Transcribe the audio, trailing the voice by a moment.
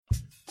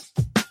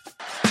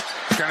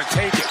going to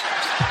take it.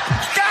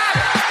 Got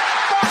it!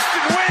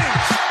 Boston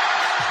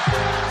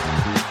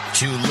wins!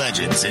 Two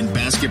legends in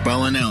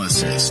basketball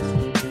analysis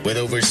with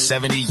over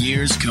 70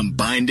 years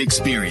combined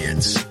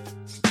experience.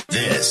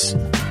 This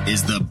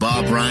is the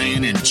Bob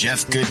Ryan and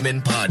Jeff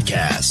Goodman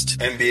podcast.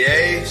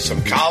 NBA,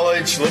 some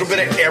college, a little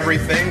bit of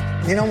everything.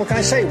 You know, what can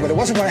I say? But it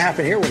wasn't going to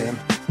happen here with him.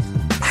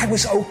 I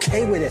was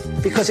okay with it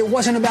because it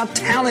wasn't about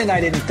talent,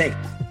 I didn't think.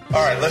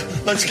 All right,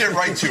 let's get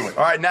right to it.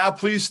 All right, now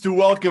pleased to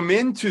welcome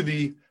into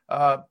the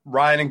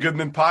Ryan and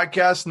Goodman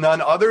podcast none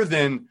other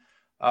than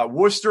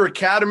Worcester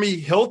Academy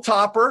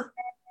Hilltopper,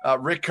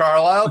 Rick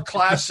Carlisle,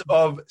 class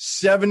of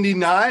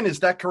 79.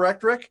 Is that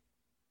correct, Rick?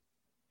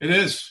 It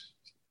is.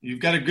 You've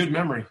got a good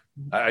memory.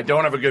 I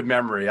don't have a good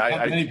memory.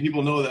 Not many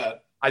people know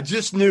that. I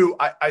just knew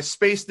I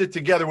spaced it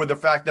together with the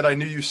fact that I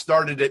knew you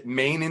started at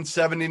Maine in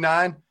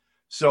 79.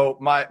 So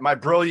my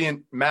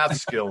brilliant math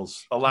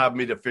skills allowed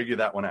me to figure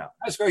that one out.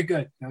 That's very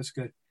good. That was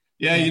good.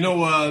 Yeah, you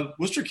know,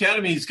 Worcester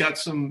Academy's got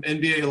some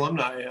NBA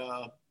alumni.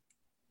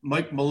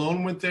 Mike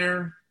Malone went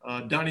there.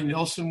 Donnie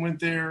Nelson went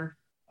there.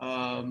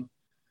 A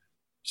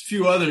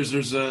few others.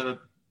 There's a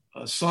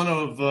son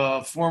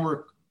of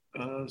former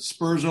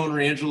Spurs owner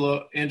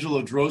Angelo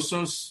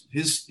Drosos.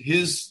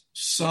 His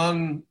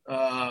son,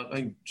 I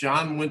think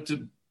John, went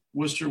to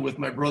Worcester with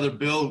my brother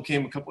Bill, who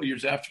came a couple of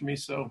years after me.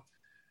 So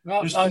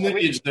there's some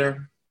lineage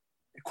there.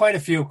 Quite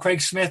a few.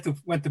 Craig Smith, who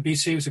went to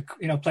BC, was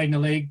played in the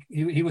league.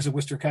 He was a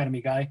Worcester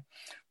Academy guy,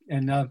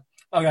 and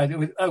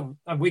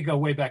we go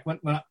way back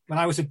when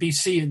I was at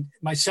BC and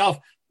myself.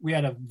 We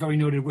had a very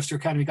noted Worcester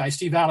Academy guy,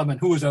 Steve Alleman,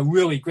 who was a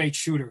really great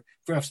shooter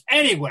for us.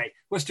 Anyway,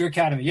 Worcester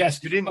Academy,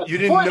 yes. You didn't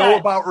know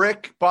about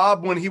Rick,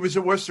 Bob, when he was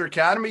at Worcester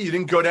Academy? You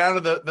didn't go down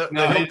to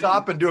the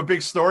hilltop and do a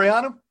big story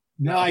on him?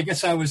 No, I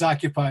guess I was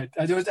occupied.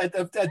 That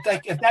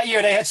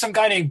year they had some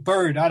guy named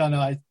Bird. I don't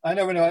know. I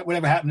never know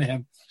whatever happened to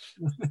him.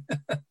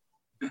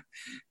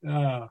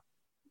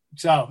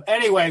 So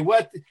anyway,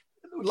 what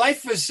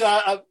life is,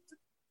 shall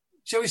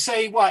we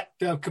say,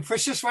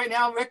 capricious right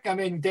now, Rick? I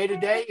mean, day to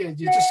day,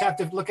 you just have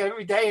to look at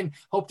every day and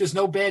hope there's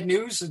no bad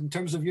news in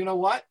terms of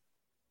what.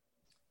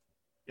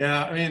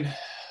 Yeah, I mean,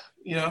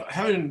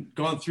 having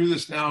gone through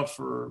this now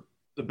for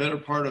the better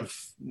part of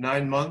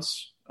 9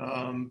 months,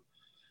 and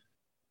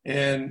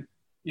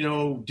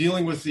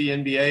dealing with the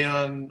NBA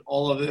on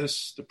all of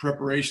this, the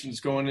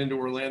preparations going into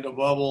Orlando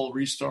bubble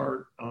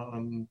restart,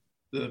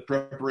 the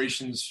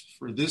preparations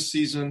for this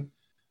season,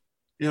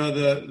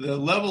 the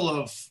level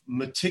of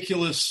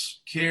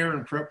meticulous care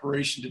and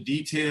preparation to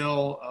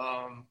detail,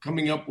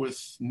 coming up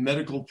with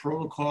medical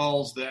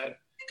protocols that,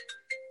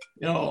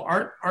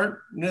 aren't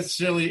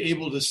necessarily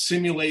able to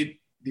simulate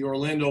the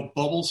Orlando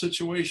bubble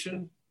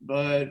situation,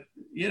 but,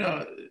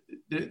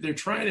 they're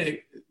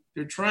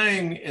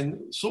trying,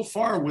 and so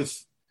far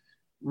with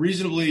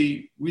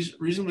reasonably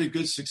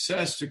good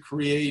success to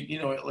create,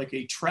 like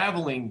a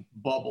traveling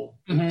bubble.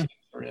 Mm-hmm.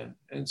 In.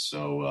 And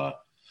so,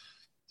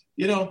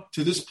 to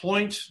this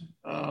point,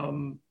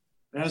 there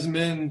hasn't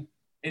been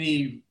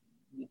any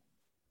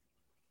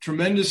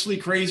tremendously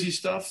crazy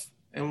stuff,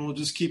 and we'll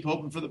just keep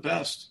hoping for the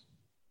best.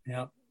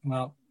 Yeah,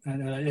 well,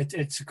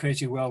 it's a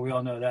crazy world. We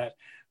all know that.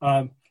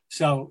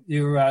 So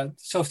you're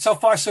so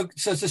far. So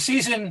it's the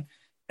season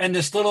and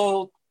this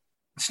little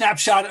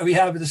snapshot that we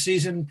have of the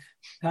season.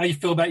 How do you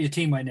feel about your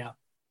team right now?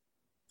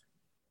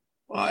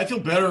 Well, I feel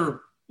better.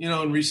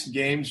 In recent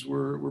games,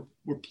 we're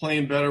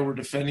playing better. We're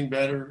defending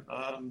better.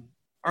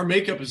 Our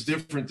makeup is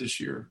different this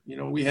year.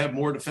 We have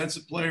more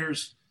defensive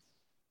players.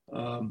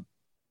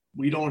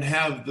 We don't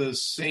have the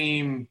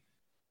same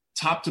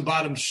top to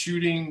bottom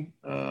shooting,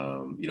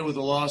 with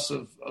the loss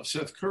of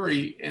Seth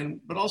Curry,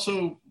 but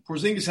also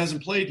Porzingis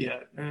hasn't played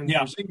yet. And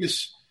yeah.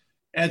 Porzingis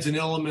adds an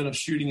element of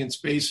shooting and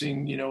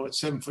spacing, at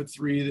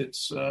 7'3",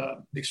 that's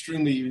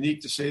extremely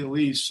unique to say the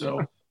least.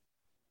 So,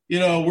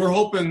 we're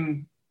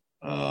hoping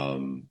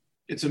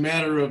it's a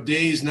matter of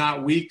days,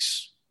 not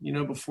weeks,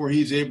 before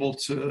he's able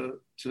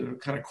to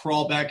kind of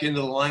crawl back into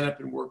the lineup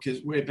and work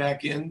his way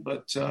back in.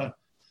 But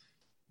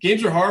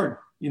games are hard.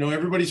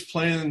 Everybody's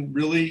playing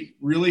really,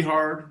 really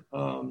hard.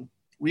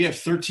 We have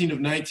 13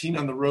 of 19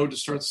 on the road to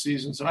start the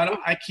season. So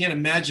I can't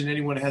imagine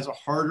anyone has a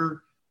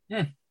harder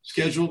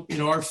schedule.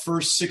 Our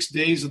first 6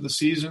 days of the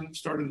season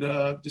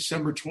started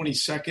December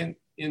 22nd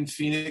in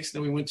Phoenix.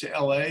 Then we went to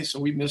LA. So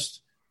we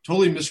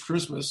totally missed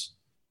Christmas.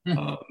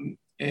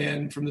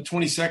 And from the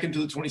 22nd to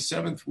the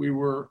 27th, we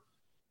were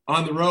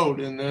on the road,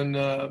 and then,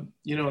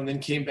 and then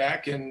came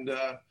back and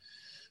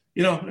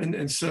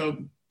so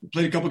we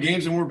played a couple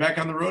games and we're back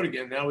on the road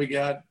again. Now we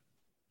got,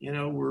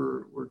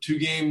 we're 2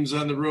 games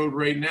on the road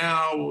right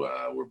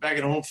now. We're back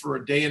at home for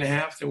a day and a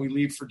half. Then we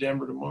leave for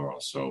Denver tomorrow.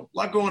 So a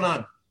lot going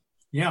on.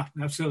 Yeah,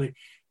 absolutely.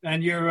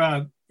 And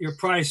your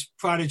prize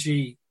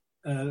prodigy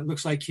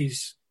looks like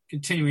he's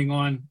continuing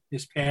on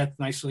his path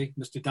nicely,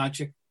 Mr.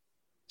 Doncic.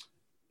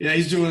 Yeah,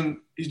 he's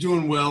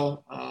doing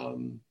well.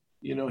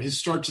 His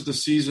start to the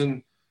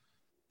season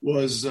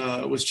was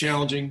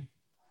challenging.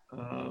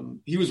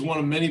 He was one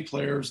of many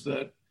players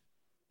that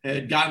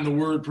had gotten the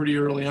word pretty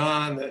early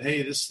on that,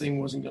 hey, this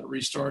thing wasn't going to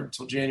restart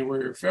until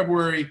January or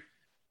February.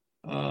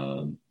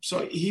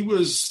 So he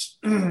was,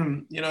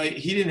 he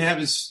didn't have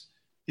his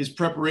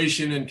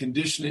preparation and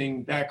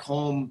conditioning back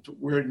home to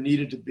where it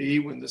needed to be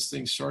when this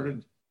thing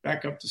started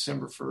back up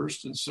December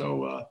 1st. And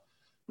so,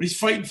 but he's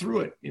fighting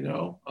through it,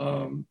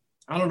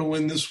 I don't know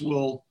when this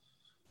will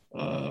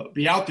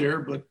be out there,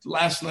 but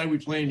last night we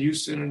played in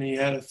Houston and he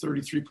had a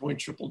 33-point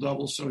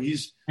triple-double. So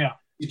he's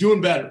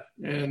doing better.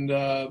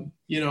 And,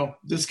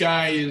 this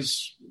guy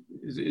is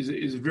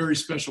a very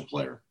special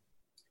player.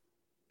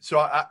 So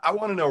I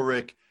want to know,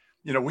 Rick,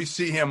 we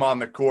see him on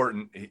the court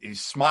and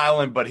he's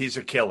smiling, but he's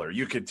a killer.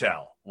 You could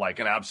tell, like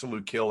an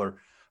absolute killer.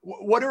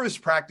 What are his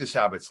practice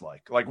habits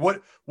like? Like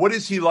what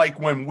is he like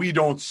when we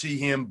don't see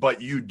him,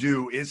 but you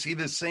do? Is he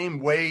the same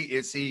way?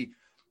 Is he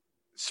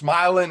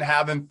smiling,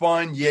 having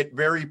fun, yet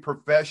very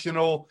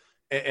professional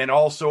and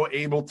also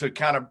able to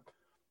kind of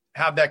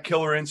have that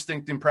killer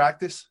instinct in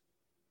practice?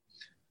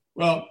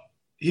 Well,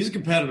 he's a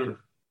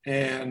competitor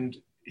and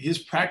his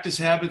practice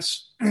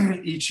habits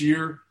each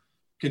year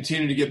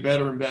continue to get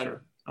better and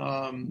better.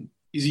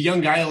 He's a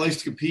young guy who likes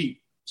to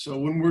compete. So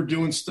when we're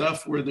doing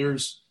stuff where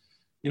there's,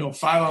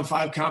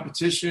 5-on-5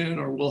 competition,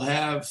 or we'll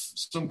have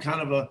some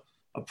kind of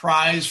a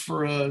prize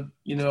for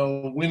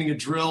winning a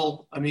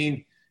drill. I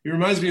mean, it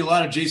reminds me a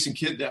lot of Jason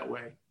Kidd that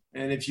way.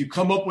 And if you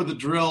come up with a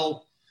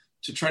drill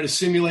to try to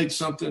simulate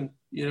something,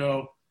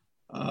 Kidd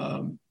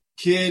and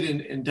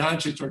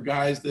Doncic are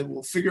guys that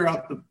will figure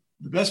out the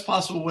best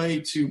possible way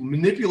to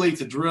manipulate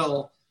the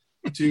drill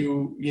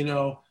to,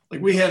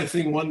 like we had a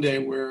thing one day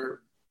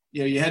where,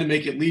 you had to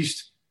make at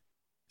least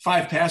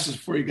 5 passes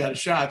before you got a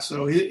shot.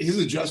 So his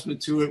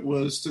adjustment to it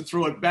was to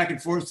throw it back and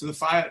forth to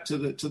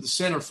the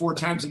center 4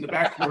 times in the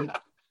backcourt.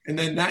 And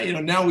then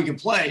now we can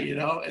play,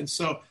 and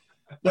so,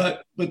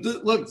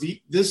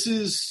 this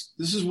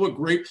is what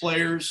great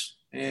players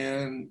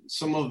and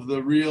some of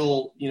the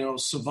real,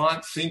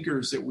 savant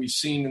thinkers that we've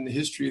seen in the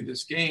history of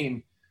this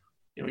game.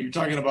 You're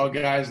talking about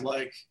guys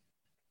like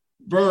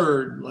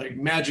Bird, like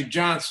Magic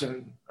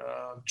Johnson,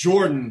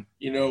 Jordan,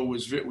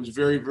 was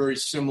very, very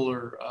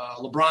similar.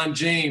 LeBron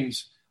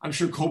James, I'm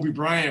sure Kobe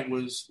Bryant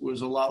was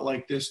a lot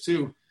like this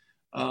too.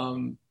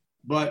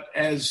 But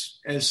as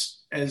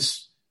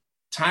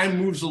time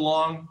moves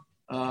along,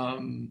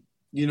 the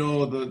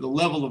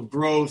level of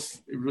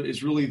growth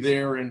is really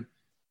there in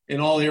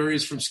all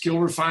areas, from skill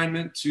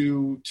refinement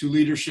to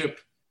leadership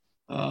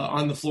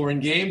on the floor in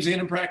games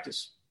and in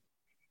practice.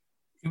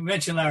 You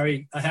mentioned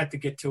Larry. I had to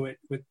get to it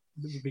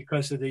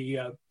because of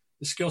the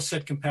skill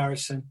set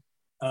comparison,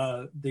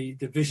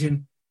 the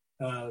vision,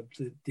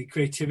 the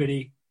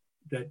creativity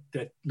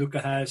that Luka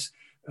has,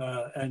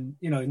 and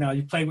now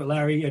you play with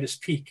Larry at his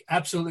peak.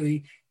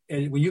 Absolutely,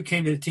 when you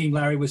came to the team,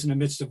 Larry was in the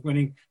midst of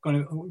winning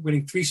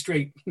 3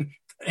 straight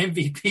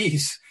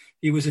MVPs.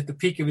 He was at the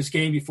peak of his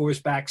game before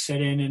his back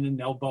set in and an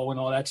elbow and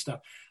all that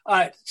stuff.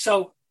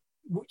 So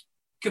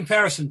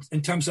comparison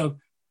in terms of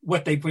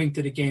what they bring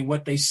to the game,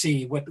 what they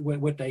see,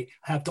 what they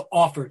have to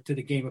offer to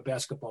the game of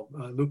basketball,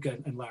 Luka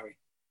and Larry.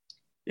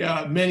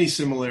 Yeah, many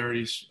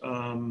similarities.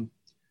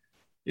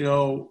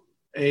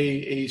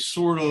 A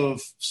sort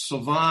of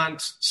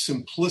savant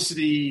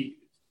simplicity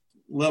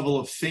level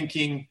of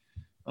thinking,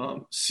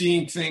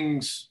 seeing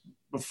things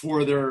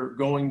before they're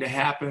going to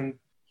happen.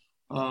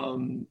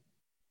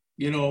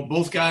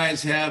 Both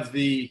guys have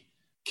the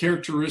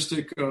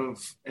characteristic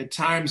of at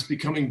times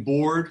becoming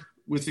bored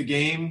with the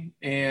game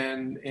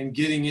and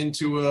getting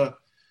into a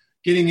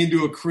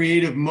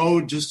creative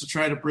mode just to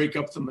try to break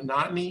up the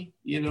monotony,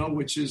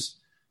 which is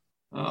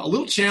a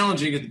little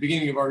challenging at the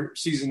beginning of our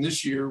season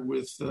this year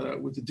with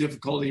the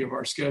difficulty of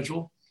our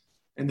schedule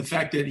and the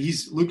fact that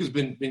Luka's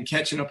been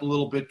catching up a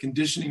little bit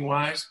conditioning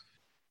wise,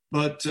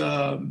 but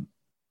the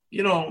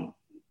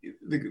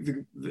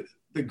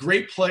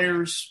great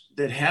players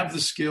that have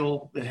the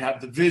skill, that have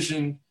the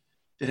vision,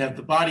 that have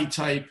the body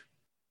type.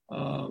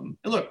 And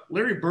look,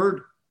 Larry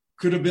Bird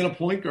could have been a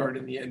point guard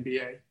in the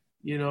NBA,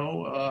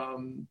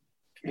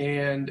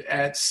 and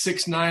at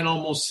 6'9",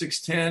 almost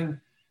 6'10",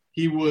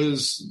 he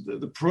was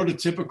the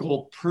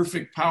prototypical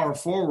perfect power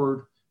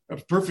forward, a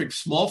perfect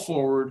small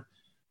forward,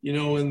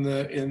 during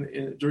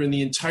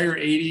the entire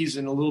 80s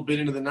and a little bit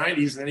into the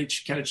 90s. And then he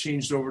kind of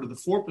changed over to the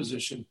 4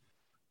 position.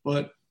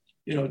 But,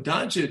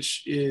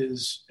 Doncic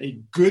is a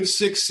good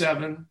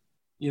 6'7",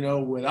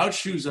 without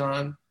shoes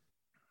on.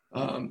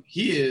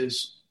 He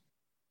is,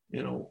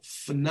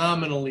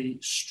 phenomenally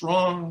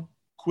strong,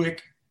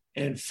 quick,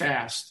 and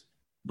fast.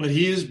 But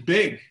he is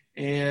big.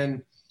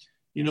 And,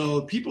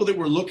 people that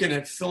were looking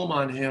at film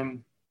on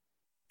him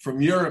from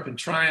Europe and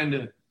trying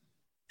to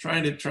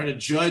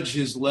judge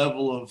his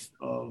level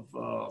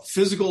of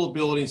physical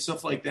ability and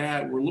stuff like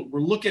that,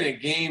 we're looking at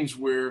games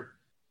where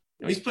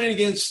he's playing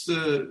against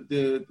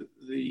the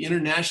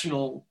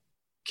international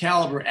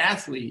caliber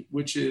athlete,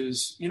 which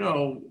is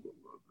a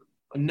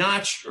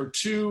notch or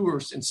 2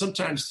 and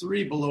sometimes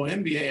 3 below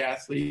NBA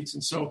athletes.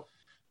 And so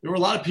there were a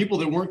lot of people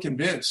that weren't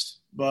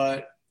convinced,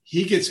 but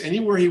he gets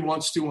anywhere he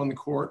wants to on the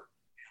court.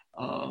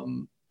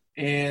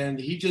 And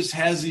he just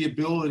has the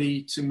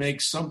ability to make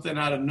something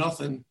out of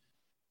nothing,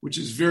 which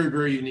is very,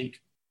 very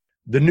unique.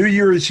 The new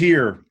year is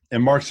here,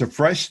 and marks a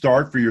fresh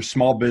start for your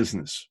small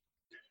business.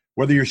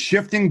 Whether you're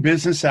shifting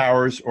business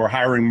hours or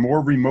hiring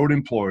more remote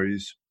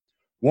employees,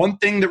 one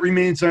thing that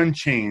remains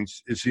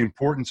unchanged is the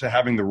importance of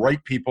having the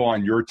right people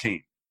on your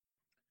team.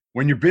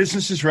 When your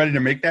business is ready to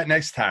make that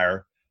next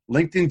hire,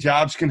 LinkedIn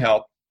Jobs can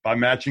help by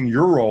matching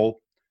your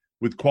role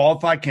with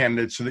qualified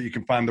candidates so that you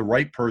can find the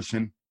right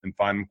person and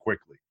find them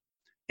quickly.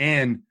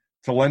 And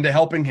to lend a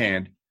helping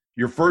hand,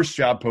 your first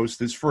job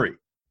post is free.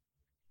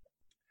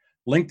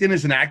 LinkedIn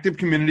is an active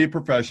community of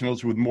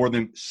professionals with more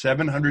than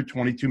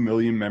 722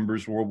 million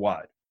members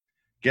worldwide.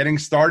 Getting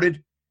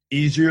started,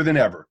 easier than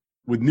ever,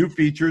 with new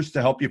features to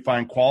help you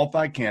find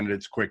qualified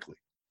candidates quickly.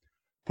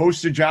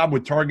 Post a job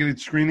with targeted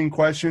screening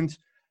questions.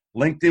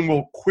 LinkedIn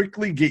will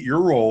quickly get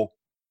your role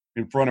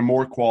in front of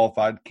more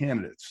qualified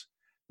candidates.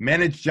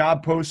 Manage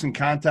job posts and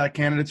contact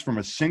candidates from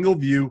a single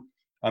view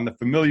on the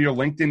familiar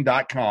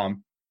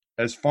LinkedIn.com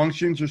as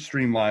functions are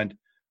streamlined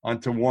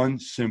onto one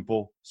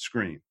simple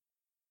screen.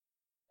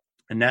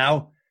 And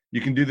now you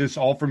can do this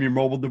all from your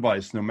mobile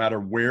device, no matter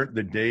where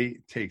the day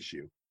takes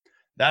you.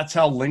 That's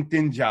how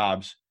LinkedIn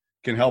Jobs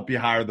can help you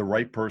hire the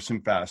right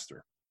person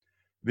faster.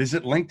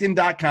 Visit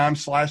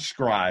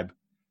linkedin.com/scribe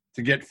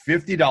to get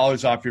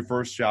 $50 off your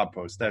first job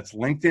post. That's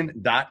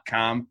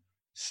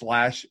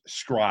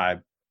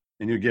linkedin.com/scribe,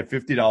 and you'll get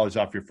 $50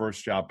 off your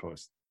first job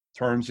post.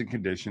 Terms and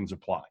conditions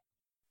apply.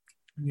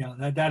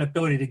 Yeah, that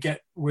ability to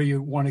get where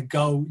you want to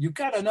go. You've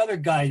got another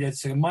guy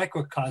that's a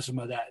microcosm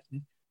of that,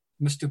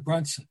 Mr.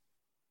 Brunson.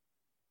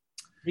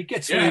 He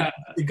gets where he wants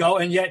to go,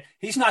 and yet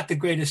he's not the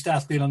greatest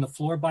athlete on the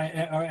floor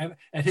or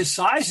at his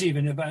size,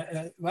 even,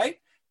 right?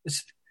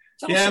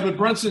 But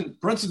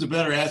Brunson's a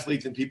better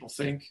athlete than people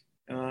think,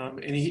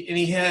 and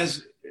he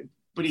has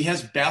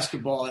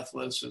basketball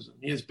athleticism.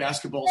 He has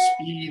basketball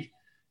speed.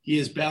 He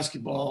has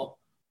basketball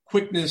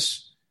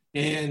quickness,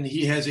 and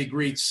he has a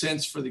great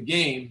sense for the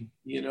game.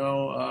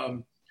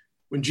 When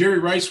Jerry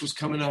Rice was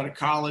coming out of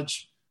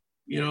college,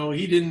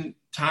 he didn't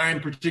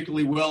time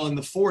particularly well in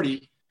the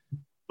 40.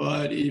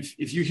 But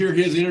if you hear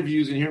his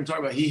interviews and hear him talk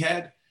about, he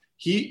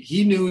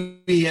knew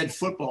he had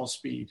football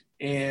speed,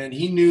 and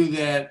he knew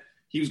that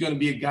he was going to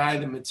be a guy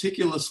that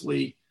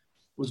meticulously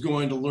was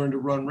going to learn to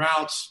run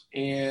routes,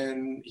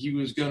 and he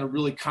was going to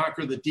really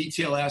conquer the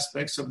detail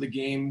aspects of the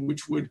game,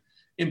 which would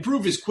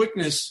improve his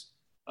quickness,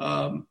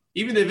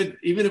 even if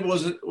it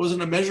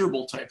wasn't a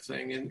measurable type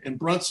thing. And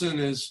Brunson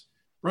is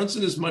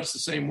much the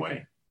same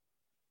way.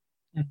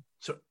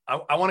 So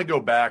I want to go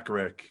back,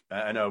 Rick.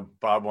 I know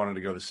Bob wanted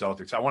to go to the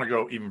Celtics. I want to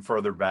go even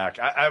further back.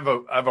 I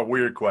have a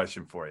weird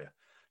question for you.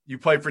 You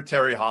played for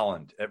Terry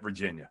Holland at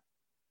Virginia.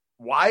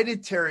 Why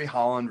did Terry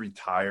Holland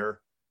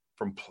retire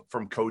from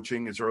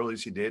coaching as early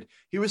as he did?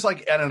 He was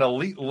like at an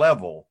elite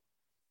level.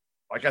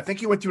 Like, I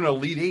think he went to an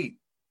Elite Eight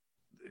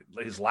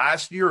his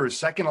last year or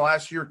second to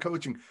last year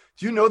coaching.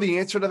 Do you know the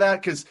answer to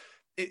that? Because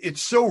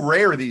it's so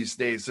rare these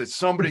days that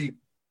somebody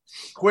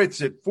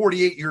quits at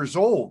 48 years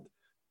old.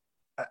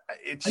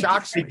 It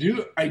shocks me.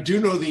 I do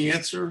know the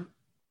answer,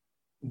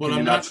 but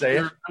I'm not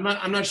sure.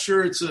 I'm not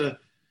sure it's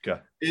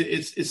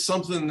it's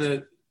something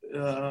that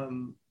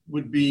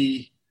would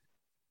be,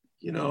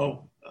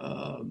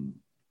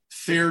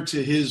 fair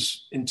to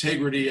his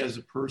integrity as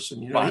a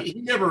person.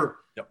 He never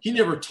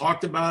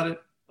talked about it.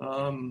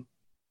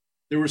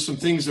 There were some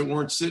things that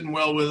weren't sitting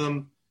well with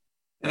him,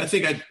 and I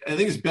think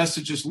it's best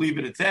to just leave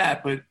it at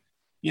that. But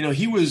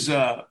he was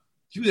at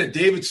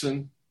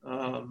Davidson.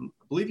 I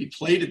believe he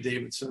played at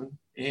Davidson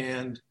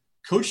and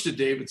coached at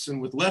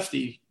Davidson with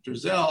Lefty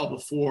Driesell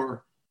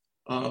before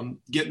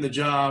getting the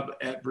job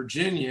at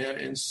Virginia.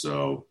 And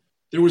so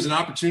there was an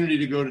opportunity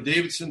to go to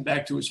Davidson,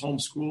 back to his home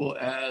school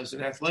as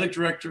an athletic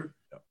director.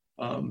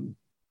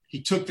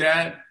 He took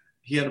that.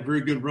 He had a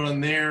very good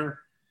run there.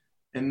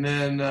 And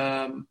then,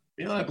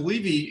 I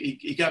believe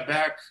he got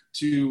back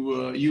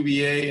to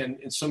UVA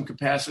and in some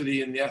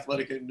capacity in the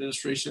athletic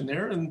administration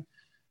there. And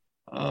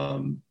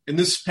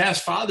this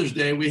past Father's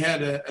Day, we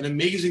had an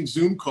amazing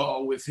Zoom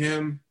call with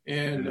him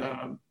and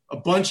a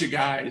bunch of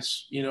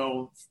guys,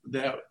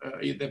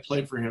 that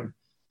played for him,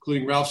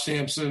 including Ralph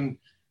Sampson,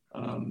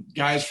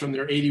 guys from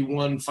their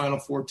 81 Final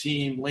Four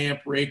team,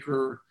 Lamp,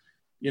 Raker,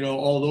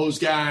 all those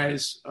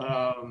guys,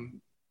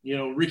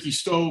 Ricky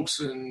Stokes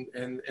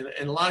and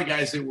a lot of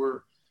guys that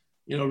were,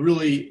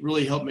 really,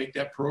 really helped make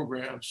that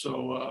program.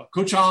 So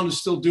Coach Holland is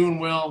still doing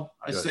well.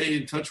 I stay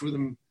in touch with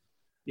him,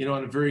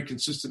 on a very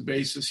consistent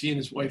basis. He and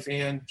his wife,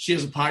 Ann. She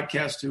has a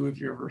podcast, too, if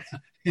you're ever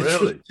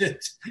interested. Really?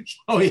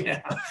 Oh,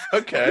 yeah.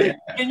 Okay. Yeah.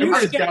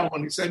 Everybody's got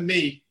one except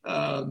me.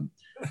 But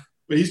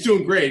he's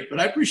doing great. But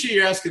I appreciate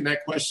you asking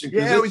that question.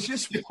 Yeah, it was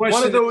just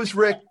one of those,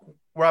 Rick,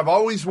 where I've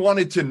always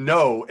wanted to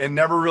know and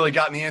never really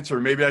gotten the answer.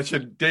 Maybe I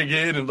should dig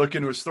in and look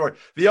into a story.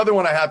 The other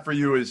one I have for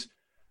you is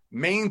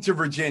Maine to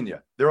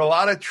Virginia. There are a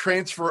lot of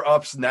transfer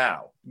ups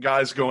now,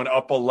 guys going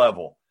up a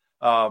level.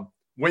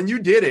 When you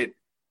did it,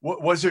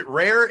 was it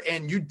rare?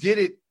 And you did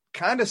it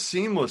kind of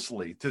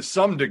seamlessly to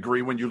some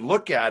degree. When you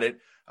look at it,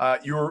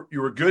 you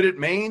were good at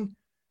Maine.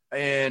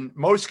 And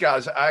most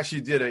guys, I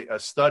actually did a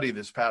study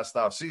this past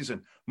off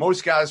season.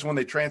 Most guys, when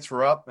they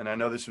transfer up, and I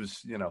know this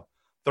was,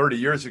 30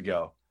 years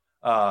ago,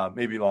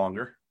 maybe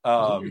longer.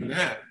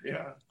 Yeah.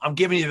 I'm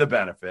giving you the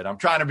benefit. I'm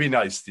trying to be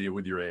nice to you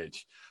with your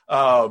age.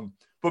 But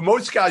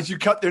most guys, you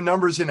cut their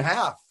numbers in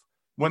half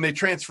when they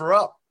transfer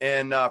up.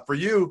 And for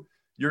you,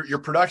 your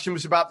production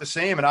was about the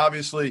same. And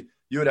obviously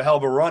you had a hell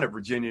of a run at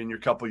Virginia in your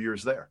couple of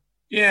years there.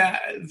 Yeah.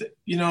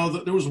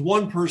 There was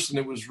one person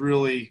that was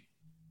really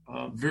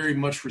very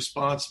much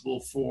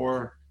responsible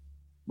for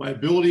my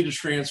ability to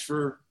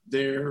transfer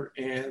there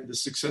and the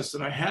success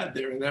that I had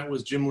there. And that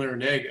was Jim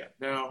Larinaga.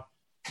 Now,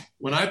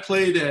 when I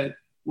played at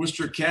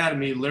Worcester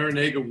Academy,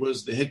 Larinaga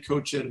was the head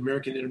coach at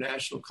American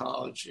International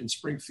College in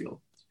Springfield.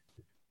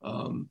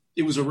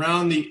 It was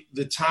around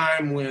the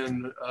time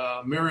when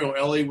Mario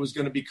Elie was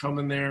going to be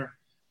coming there.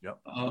 Yep.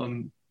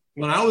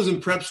 When I was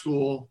in prep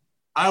school,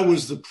 I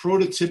was the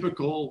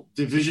prototypical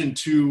Division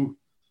II,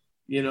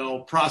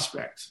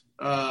 prospect.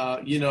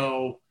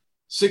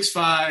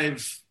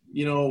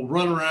 6'5",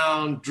 run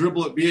around,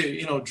 dribble,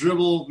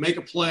 make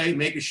a play,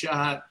 make a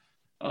shot.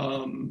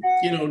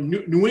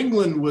 New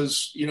England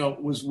was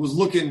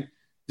looking.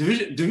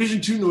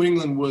 Division II New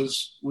England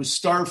was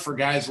starved for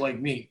guys like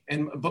me,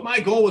 but my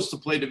goal was to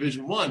play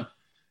Division I.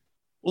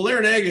 Well,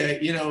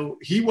 Larinaga,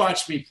 he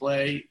watched me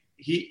play.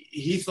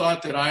 He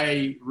thought that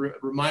I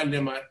reminded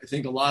him, I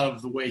think, a lot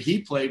of the way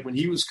he played when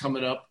he was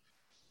coming up.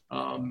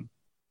 And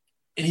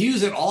he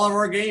was at all of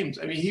our games.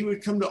 I mean, he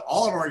would come to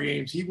all of our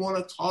games. He'd want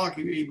to talk.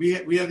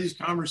 We have these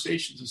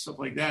conversations and stuff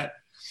like that.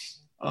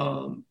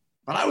 But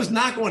I was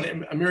not going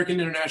to American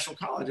International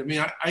College. I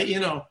mean,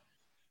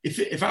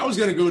 if I was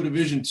going to go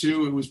Division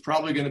II, it was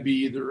probably going to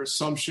be either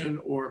Assumption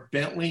or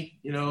Bentley.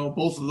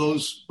 Both of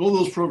those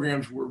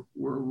programs were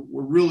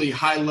really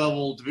high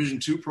level Division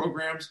II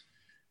programs.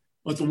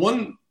 But the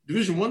one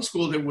Division I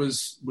school that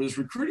was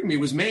recruiting me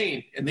was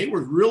Maine, and they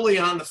were really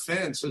on the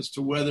fence as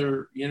to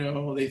whether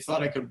they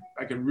thought I could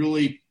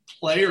really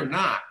play or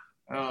not.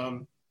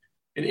 And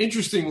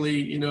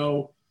interestingly,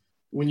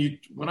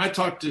 when I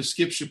talked to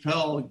Skip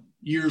Chappell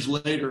years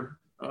later,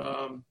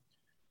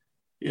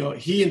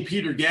 he and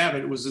Peter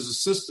Gavitt was his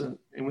assistant,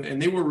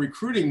 and they were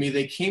recruiting me.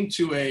 They came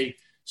to a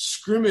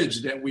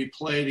scrimmage that we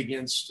played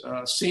against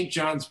St.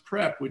 John's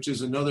Prep, which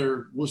is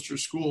another Worcester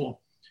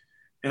school.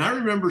 And I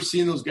remember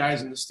seeing those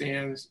guys in the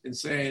stands and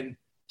saying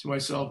to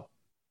myself,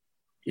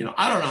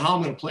 I don't know how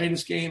I'm going to play in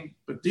this game,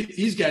 but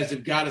these guys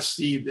have got to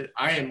see that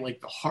I am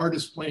like the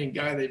hardest playing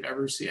guy they've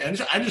ever seen.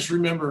 And I just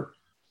remember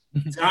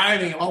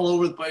diving all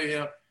over the place.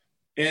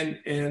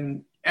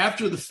 And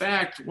after the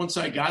fact, once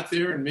I got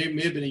there, and may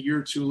have been a year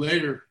or two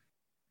later,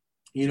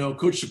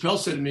 Coach Chappell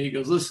said to me, he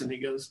goes,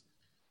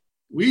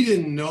 we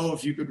didn't know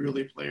if you could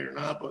really play or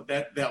not, but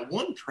that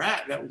one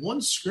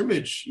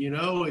scrimmage,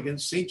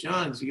 against St.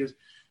 John's, he goes,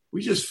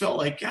 we just felt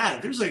like, God,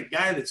 if there's a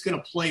guy that's going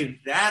to play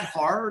that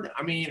hard,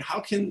 I mean, how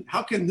can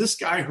this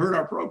guy hurt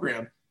our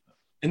program?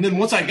 And then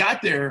once I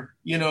got there,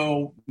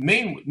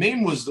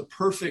 Maine was the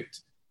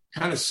perfect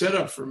kind of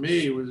setup for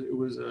me. It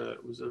was a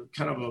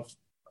kind of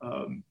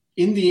a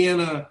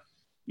Indiana,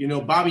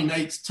 Bobby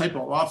Knight's type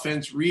of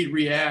offense, read,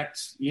 react,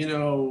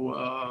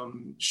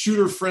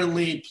 shooter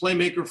friendly,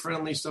 playmaker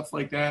friendly, stuff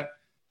like that.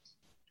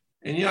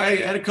 And I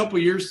had a couple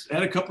years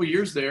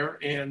there,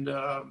 and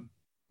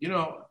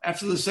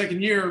after the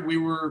second year, we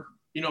were,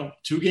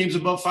 2 games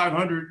above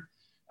 500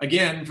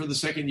 again for the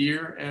second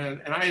year.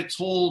 And I had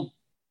told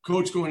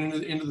Coach going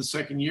into the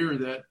second year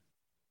that,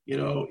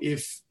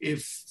 if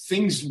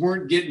things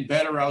weren't getting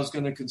better, I was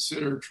going to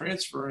consider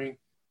transferring.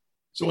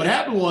 So what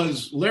happened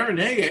was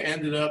Larinaga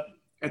ended up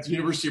at the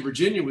University of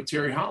Virginia with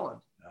Terry Holland.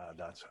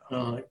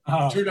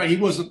 Turned out he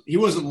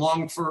wasn't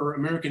long for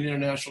American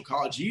International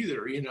College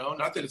either,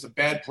 not that it's a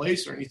bad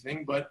place or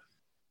anything, but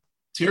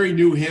Terry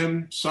knew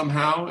him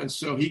somehow, and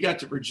so he got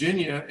to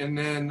Virginia. And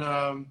then,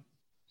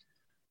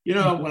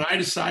 when I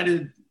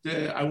decided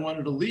that I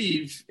wanted to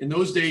leave, in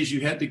those days you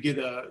had to get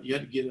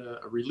a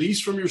release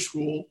from your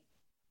school,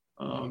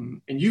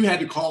 and you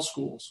had to call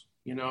schools,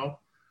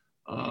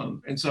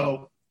 and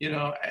so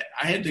I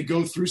had to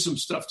go through some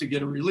stuff to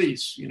get a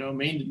release.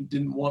 Maine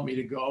didn't want me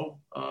to go.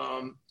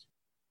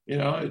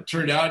 It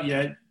turned out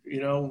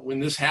when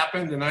this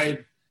happened, and I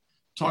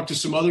talked to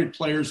some other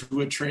players who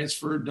had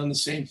transferred, done the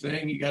same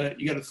thing. You got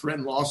to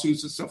threaten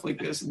lawsuits and stuff like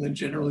this, and then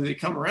generally they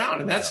come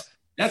around, and that's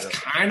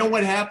kind of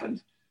what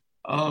happened.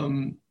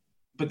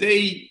 But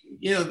they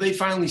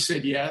finally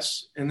said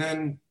yes, and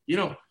then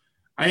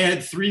I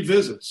had 3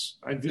 visits.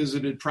 I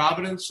visited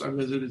Providence, I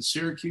visited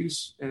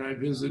Syracuse, and I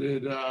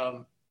visited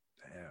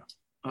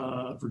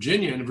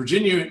Virginia. And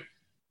Virginia,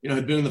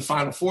 had been in the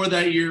Final Four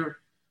that year.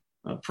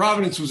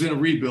 Providence was in a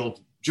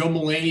rebuild. Joe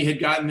Mulaney had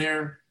gotten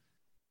there.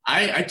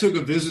 I took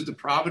a visit to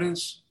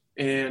Providence,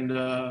 and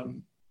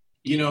and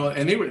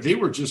they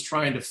were just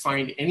trying to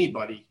find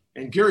anybody.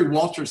 And Gary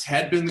Walters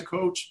had been the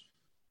coach.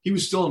 He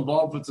was still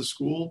involved with the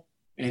school,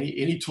 and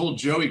he told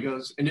Joe, he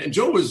goes, and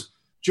Joe was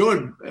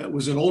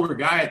an older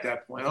guy at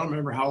that point. I don't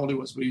remember how old he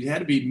was, but he had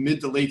to be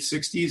mid to late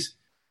 60s.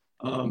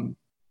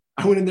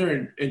 I went in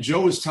there, and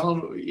Joe was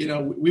telling,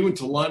 we went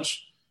to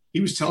lunch.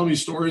 He was telling me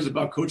stories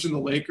about coaching the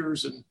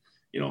Lakers and,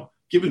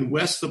 giving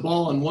West the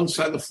ball on one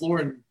side of the floor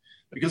and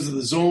because of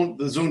the zone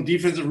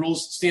defensive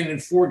rules, standing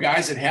 4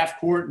 guys at half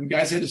court, and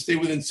guys had to stay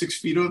within 6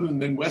 feet of them,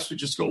 and then West would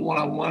just go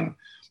one-on-one.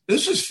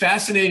 This was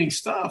fascinating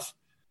stuff.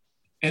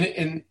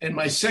 And in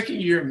my second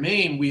year at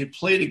Maine, we had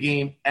played a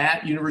game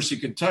at University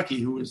of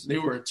Kentucky, they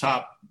were a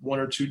top 1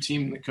 or 2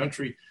 team in the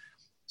country.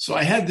 So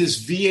I had this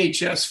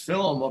VHS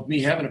film of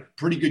me having a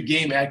pretty good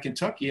game at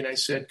Kentucky, and I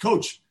said,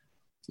 "Coach,"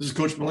 this is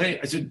Coach Mulaney.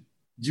 I said,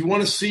 "Do you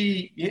want to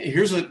see?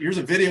 Here's a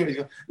video." He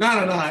goes, "No.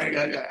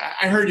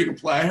 I heard you can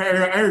play. I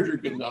heard you're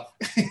good enough."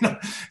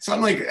 So I'm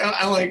like,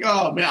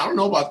 "Oh man, I don't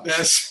know about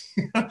this."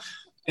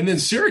 And then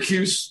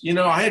Syracuse,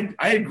 I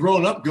had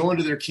grown up going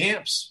to their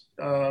camps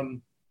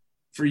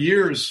for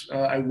years.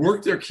 I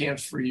worked their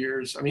camps for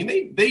years. I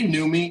mean, they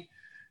knew me,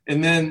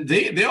 and then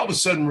they all of a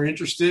sudden were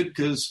interested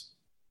because,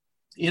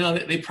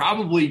 they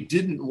probably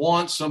didn't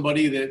want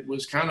somebody that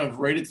was kind of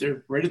right at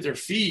their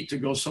feet to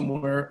go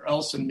somewhere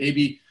else and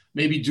maybe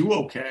do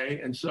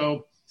okay. And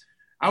so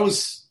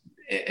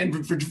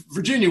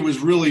Virginia was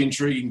really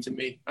intriguing to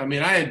me. I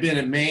mean, I had been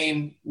in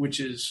Maine, which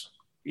is,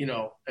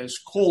 as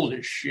cold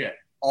as shit.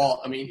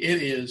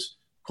 It is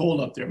cold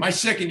up there. My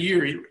second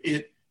year,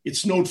 it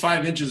snowed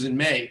 5 inches in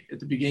May, at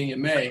the beginning of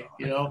May,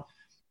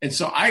 And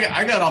so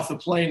I got off the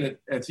plane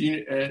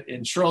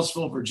in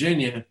Charlottesville,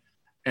 Virginia.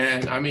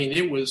 And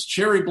it was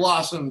cherry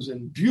blossoms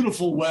and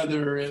beautiful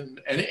weather. And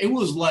it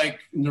was like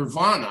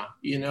Nirvana,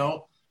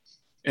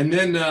 And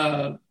then,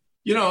 I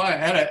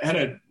had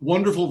a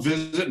wonderful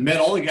visit, met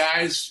all the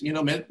guys,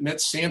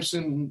 met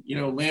Sampson,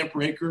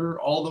 Lampraker,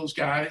 all those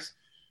guys.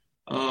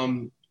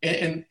 And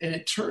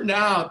it turned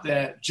out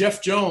that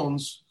Jeff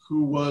Jones,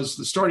 who was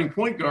the starting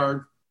point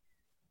guard,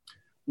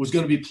 was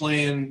going to be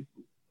playing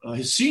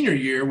his senior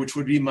year, which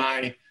would be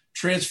my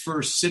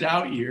transfer sit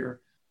out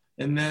year.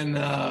 And then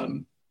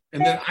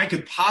I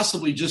could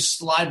possibly just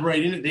slide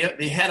right in it.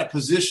 They had a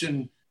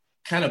position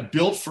kind of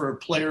built for a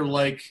player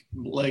like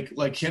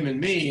him and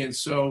me. And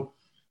so,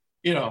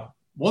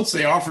 once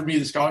they offered me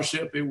the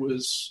scholarship, it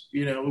was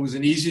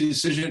an easy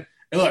decision.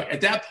 And look,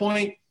 at that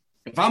point,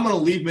 if I'm going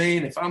to leave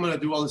Maine, if I'm going to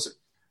do all this,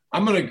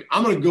 I'm going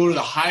to go to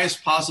the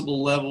highest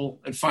possible level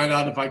and find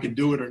out if I could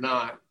do it or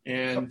not.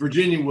 And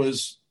Virginia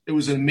it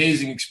was an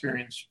amazing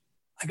experience.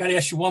 I got to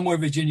ask you one more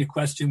Virginia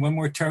question, one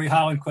more Terry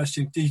Holland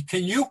question.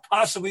 Can you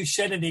possibly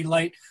shed any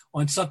light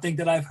on something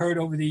that I've heard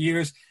over the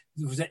years?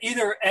 Was it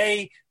either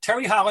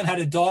Terry Holland had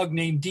a dog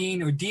named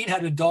Dean, or Dean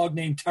had a dog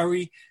named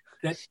Terry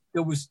that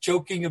was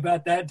joking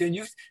about that? Didn't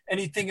you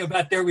anything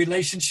about their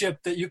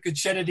relationship that you could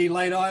shed any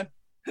light on?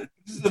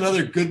 This is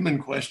another Goodman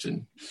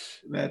question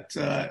that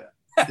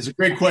is a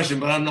great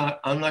question, but I'm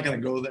not going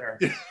to go there.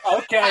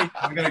 Okay.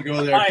 I'm going to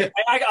go there. I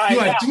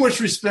have too much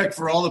respect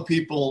for all the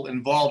people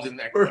involved in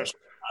that question.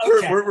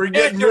 Okay. We're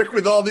getting Rick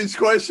with all these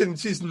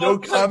questions. He's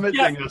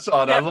commenting us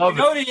on. I love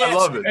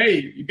it.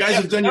 Hey, you guys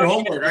have done your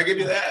homework. I give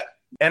you that.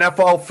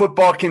 NFL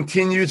football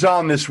continues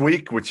on this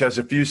week, which has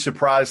a few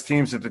surprise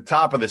teams at the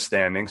top of the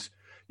standings.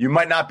 You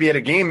might not be at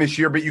a game this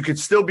year, but you could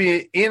still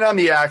be in on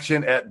the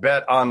action at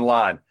Bet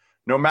Online.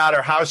 No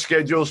matter how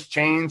schedules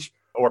change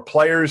or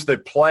players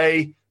that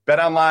play, Bet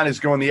Online is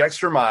going the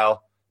extra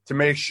mile to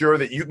make sure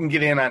that you can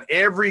get in on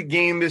every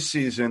game this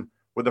season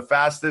with the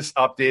fastest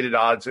updated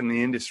odds in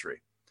the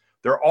industry.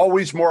 There are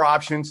always more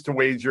options to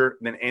wager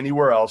than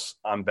anywhere else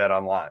on Bet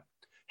Online.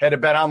 Head to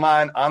Bet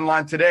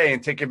Online today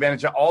and take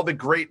advantage of all the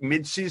great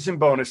midseason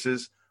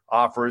bonuses,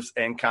 offers,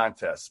 and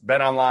contests. Bet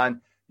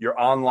Online, your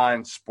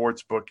online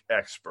sportsbook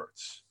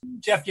experts.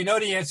 Jeff, the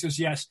answer is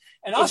yes.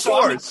 And also,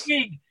 I'm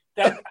intrigued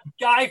that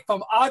guy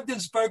from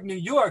Ogdensburg, New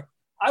York,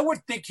 I would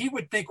think he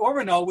would think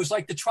Orono was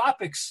like the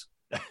tropics.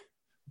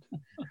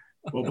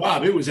 Well,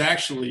 Bob, it was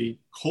actually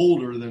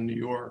colder than New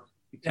York.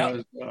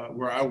 Because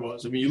where I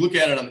was. You look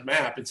at it on the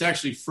map, it's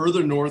actually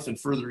further north and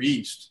further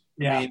east.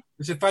 Yeah.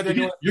 Is it further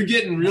north? You're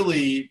getting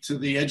really to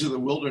the edge of the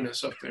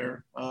wilderness up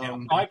there.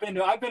 I've been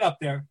up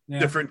there. Yeah.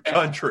 Different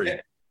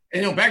country.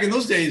 And, back in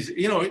those days,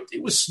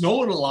 it was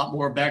snowing a lot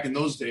more back in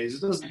those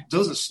days. It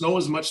doesn't snow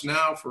as much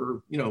now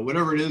for,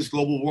 whatever it is,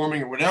 global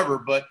warming or whatever.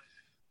 But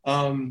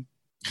I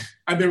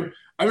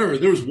remember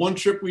there was one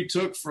trip we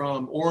took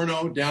from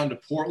Orono down to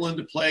Portland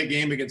to play a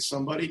game against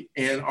somebody,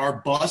 and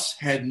our bus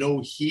had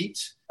no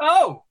heat.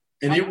 Oh,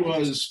 and it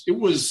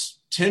was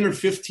 10 or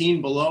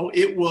 15 below.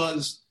 It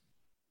was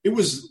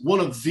one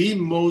of the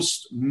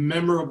most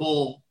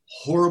memorable,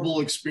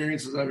 horrible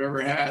experiences I've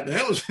ever had.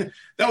 And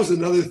that was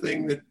another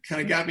thing that kind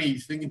of got me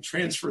thinking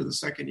transfer the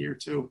second year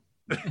too.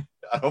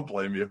 I don't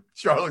blame you.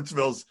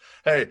 Charlottesville's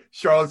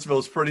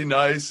pretty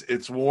nice.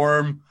 It's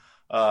warm.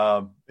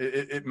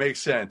 It makes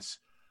sense.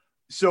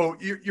 So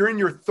you're in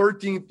your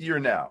 13th year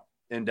now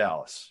in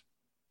Dallas.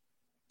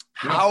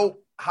 How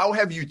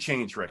have you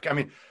changed, Rick?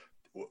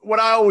 What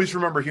I always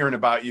remember hearing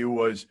about you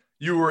was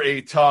you were a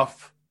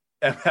tough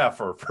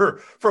MFer,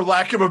 for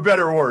lack of a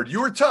better word.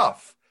 You were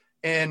tough.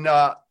 And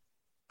I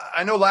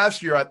know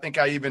last year, I think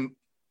I even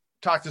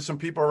talked to some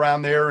people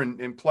around there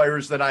and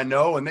players that I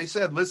know, and they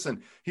said,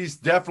 listen, he's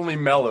definitely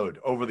mellowed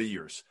over the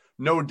years,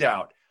 no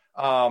doubt.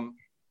 Do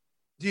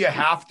you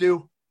have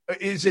to?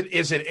 Is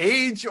it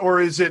age,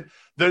 or is it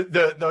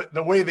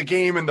the way the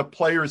game and the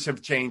players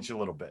have changed a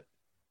little bit?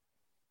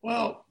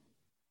 Well,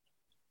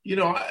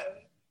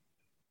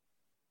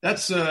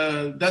 that's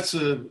a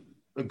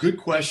good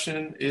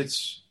question.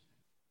 It's,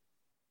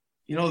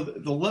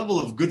 the level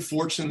of good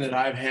fortune that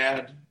I've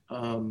had,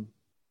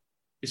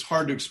 it's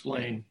hard to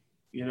explain.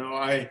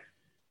 I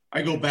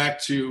go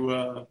back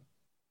to,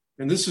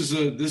 and this is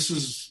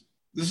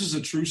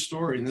a true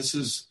story, and this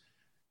is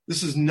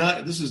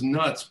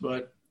nuts.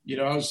 But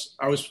I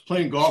was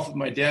playing golf with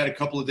my dad a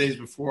couple of days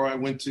before I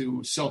went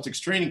to Celtics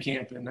training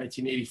camp in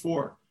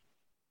 1984.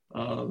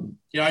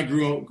 I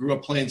grew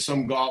up playing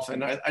some golf,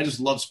 and I just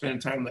love spending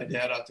time with my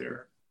dad out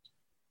there.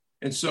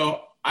 And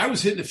so I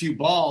was hitting a few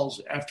balls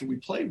after we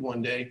played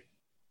one day,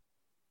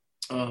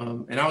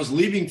 and I was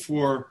leaving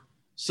for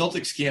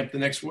Celtics camp the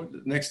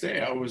next day.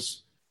 I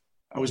was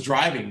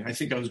driving. I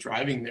think I was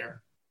driving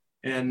there,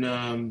 and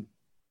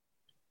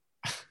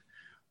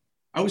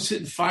I was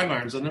hitting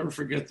 5-irons. I'll never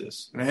forget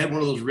this. And I had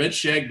one of those red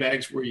shag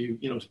bags where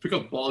to pick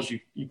up balls,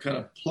 you kind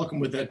of pluck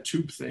them with that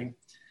tube thing.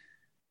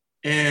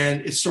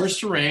 And it starts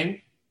to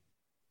rain.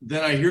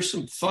 Then I hear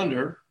some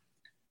thunder.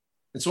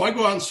 And so I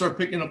go out and start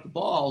picking up the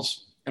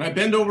balls. And I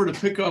bend over to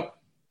pick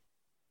up,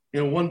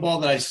 one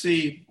ball that I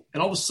see.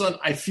 And all of a sudden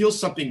I feel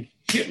something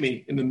hit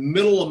me in the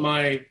middle of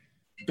my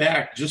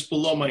back, just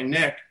below my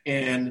neck.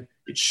 And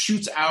it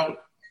shoots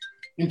out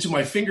into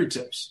my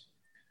fingertips.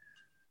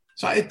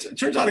 So it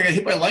turns out I got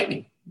hit by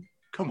lightning.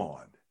 Come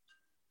on.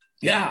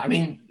 Yeah, I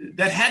mean,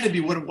 that had to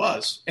be what it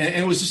was. And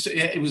it was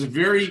it was a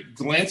very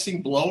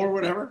glancing blow or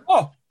whatever.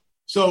 Oh.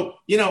 So,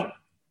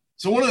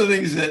 so one of the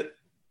things that,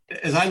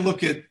 as I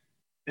look at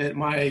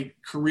my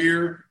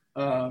career,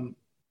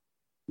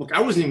 look,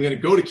 I wasn't even going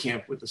to go to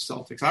camp with the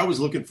Celtics. I was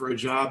looking for a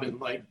job in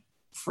like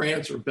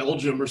France or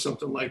Belgium or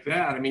something like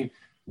that. I mean,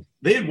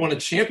 they had won a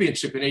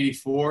championship in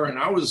 '84, and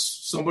I was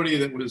somebody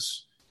that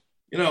was,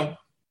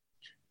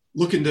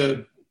 looking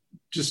to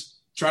just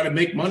try to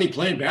make money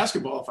playing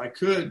basketball if I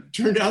could.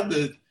 Turned out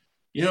that,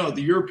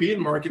 the European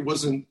market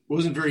wasn't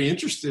very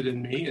interested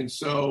in me. And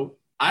so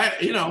I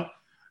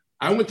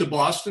went to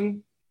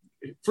Boston.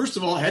 First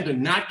of all, I had to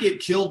not get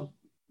killed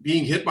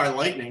being hit by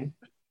lightning.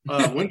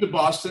 Went to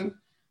Boston,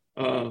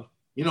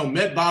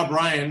 met Bob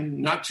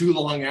Ryan not too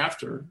long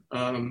after.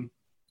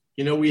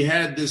 We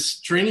had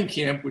this training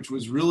camp, which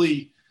was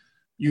really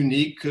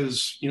unique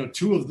because,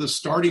 two of the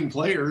starting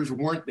players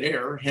weren't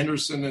there.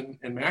 Henderson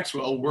and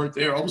Maxwell weren't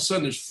there. All of a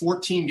sudden there's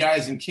 14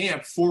 guys in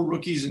camp, 4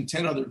 rookies and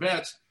 10 other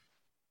vets.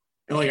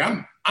 And like,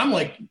 I'm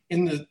like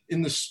in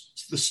the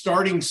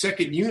starting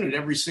second unit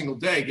every single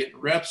day, getting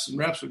reps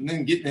and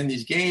then getting in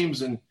these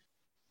games. And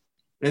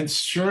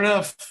sure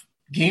enough,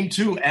 game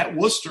 2 at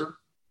Worcester,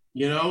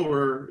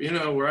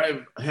 where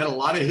I've had a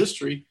lot of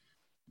history.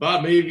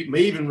 Bob may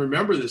even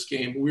remember this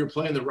game. We were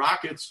playing the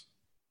Rockets.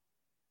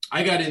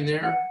 I got in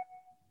there.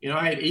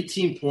 I had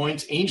 18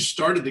 points. Ainge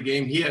started the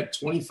game. He had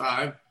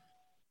 25.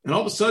 And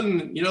all of a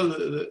sudden,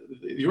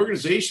 the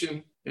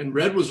organization, and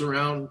Red was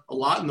around a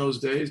lot in those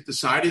days,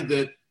 decided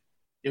that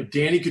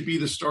Danny could be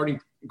the starting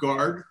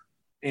guard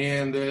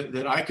and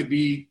that I could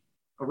be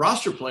a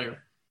roster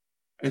player.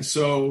 And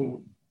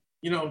so,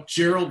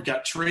 Gerald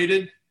got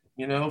traded,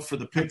 for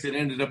the pick that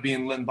ended up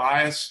being Len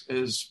Bias,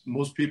 as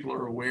most people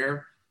are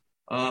aware.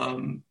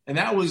 And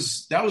that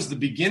was the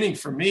beginning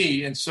for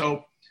me. And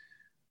so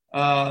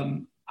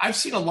I've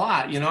seen a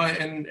lot,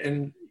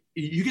 and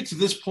you get to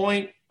this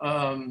point,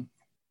 the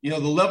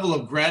level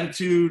of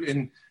gratitude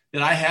and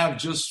that I have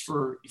just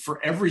for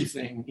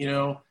everything,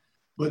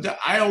 but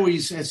I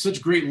always had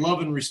such great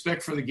love and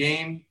respect for the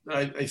game.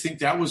 I think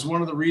that was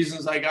one of the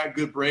reasons I got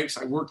good breaks.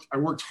 I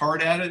worked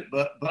hard at it,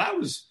 but I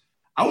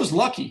was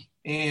lucky,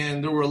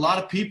 and there were a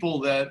lot of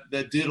people that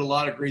did a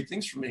lot of great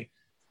things for me.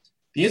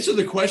 The answer to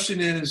the question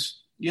is,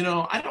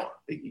 I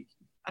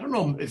don't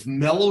know if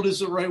mellowed is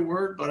the right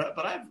word, but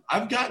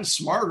I've gotten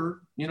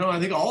smarter. I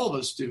think all of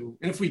us do.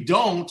 And if we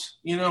don't,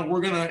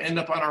 we're going to end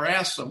up on our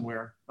ass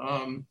somewhere.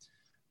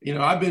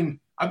 I've been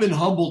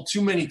humbled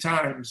too many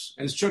times.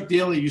 As Chuck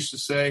Daly used to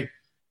say,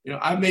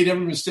 I've made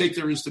every mistake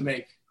there is to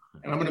make,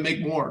 and I'm going to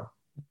make more.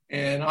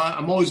 And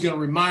I'm always going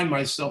to remind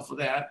myself of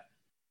that.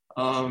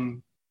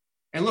 And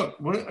look,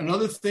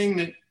 another thing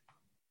that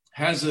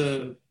has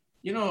a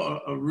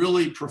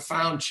really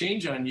profound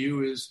change on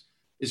you is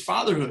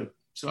fatherhood.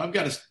 So I've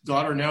got a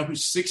daughter now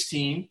who's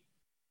 16.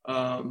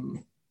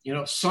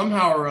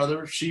 Somehow or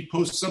other, she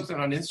posts something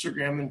on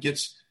Instagram and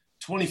gets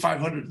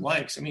 2,500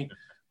 likes. I mean,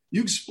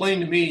 you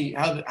explain to me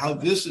how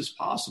this is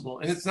possible.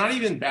 And it's not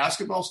even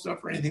basketball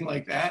stuff or anything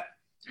like that.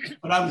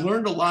 But I've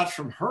learned a lot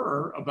from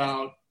her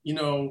about,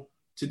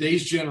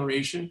 today's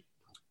generation.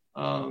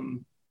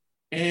 And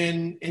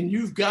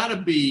you've got to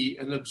be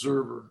an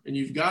observer, and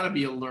you've got to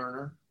be a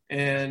learner,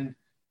 and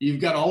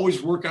you've got to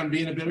always work on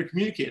being a better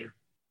communicator.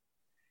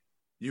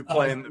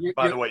 By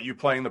the way, you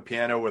playing the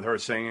piano with her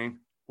singing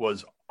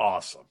was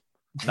awesome.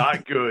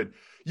 Not good.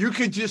 You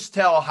could just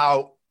tell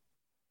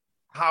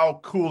how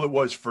cool it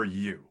was for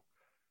you.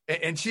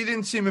 And she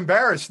didn't seem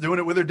embarrassed doing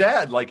it with her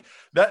dad. Like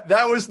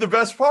that was the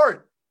best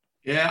part.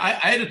 Yeah,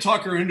 I had to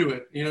talk her into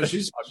it. You know,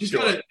 she's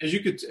got a, as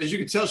you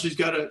could tell, she's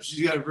got a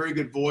very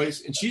good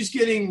voice, and she's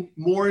getting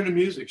more into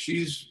music.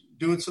 She's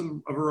doing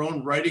some of her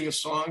own writing of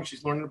songs.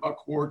 She's learning about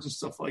chords and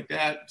stuff like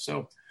that.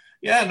 So,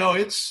 yeah, no,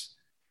 it's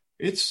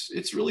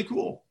really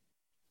cool.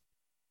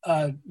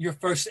 Your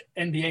first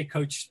NBA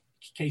coach,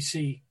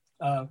 KC,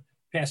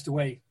 passed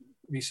away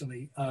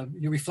recently.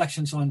 Your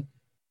reflections on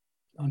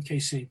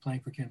KC playing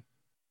for Kim?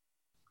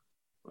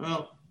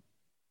 Well,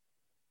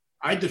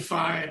 I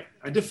defy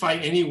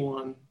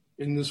anyone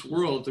in this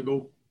world to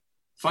go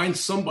find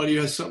somebody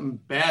who has something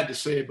bad to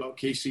say about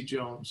Casey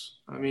Jones.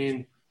 I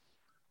mean,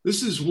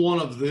 this is one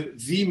of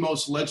the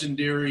most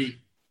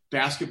legendary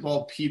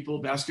basketball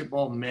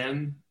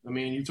men. I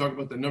mean, you talk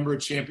about the number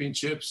of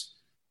championships.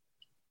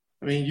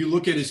 I mean, you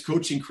look at his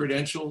coaching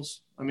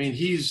credentials. I mean,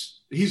 he's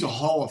a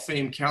Hall of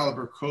Fame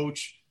caliber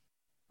coach.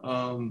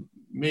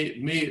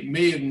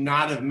 May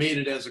not have made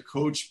it as a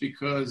coach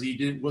because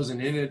he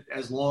wasn't in it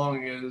as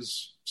long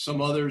as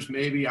some others.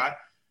 Maybe I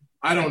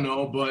don't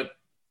know, but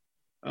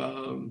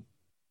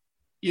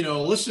you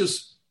know, let's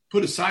just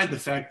put aside the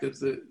fact that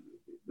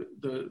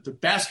the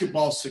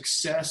basketball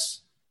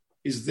success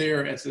is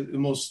there at some of the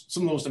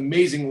most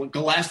amazing,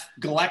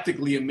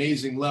 galactically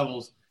amazing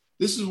levels.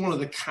 This is one of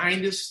the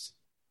kindest,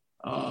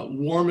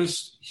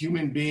 warmest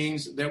human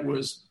beings that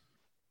was,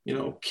 you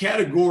know,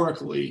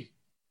 categorically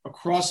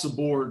across the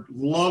board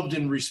loved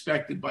and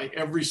respected by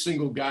every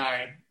single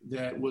guy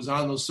that was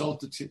on those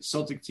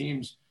Celtic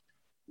teams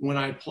when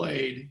I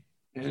played.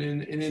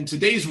 And in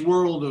today's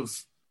world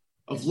of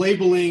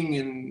labeling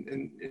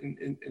and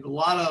a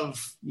lot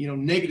of, you know,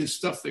 negative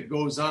stuff that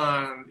goes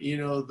on, you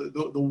know,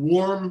 the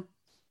warm,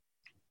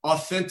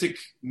 authentic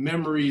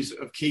memories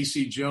of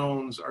Casey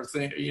Jones are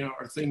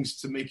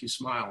things to make you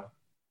smile.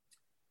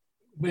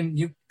 When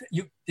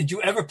did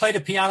you ever play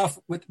the piano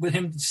with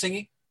him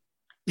singing?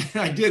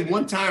 I did.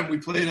 One time we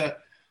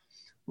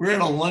were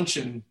at a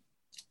luncheon,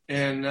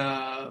 and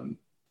I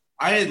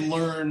had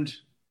learned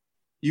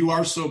 "You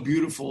Are So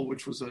Beautiful,"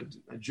 which was a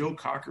Joe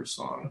Cocker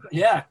song.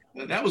 Yeah,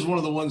 that was one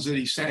of the ones that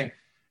he sang,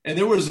 and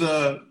there was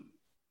a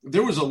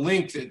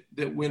link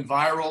that went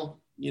viral.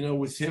 You know,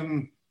 with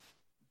him,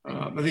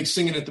 I think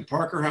singing at the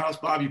Parker House.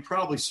 Bob, you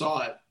probably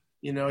saw it.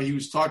 You know, he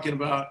was talking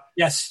about,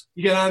 yes,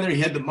 he got on there,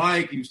 he had the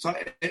mic, he was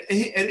talking, and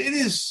it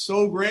is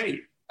so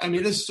great. I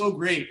mean, it's so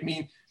great. I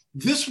mean,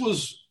 this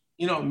was,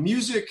 you know,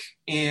 music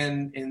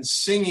and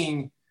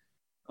singing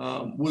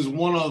was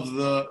one of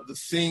the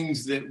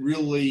things that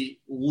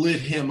really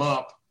lit him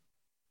up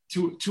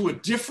to a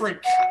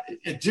different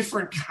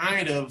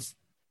kind of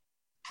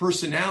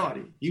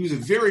personality. He was a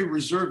very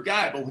reserved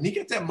guy, but when he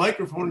got that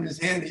microphone in his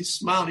hand, he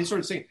smiled, he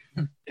started singing.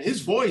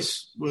 His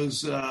voice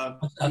was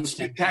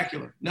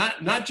spectacular.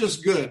 Not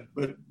just good,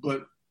 but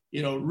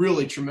you know,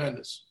 really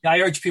tremendous. Yeah, I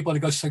urge people to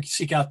go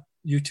seek out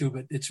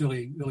YouTube. It's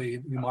really, really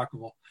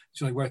remarkable.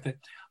 It's really worth it.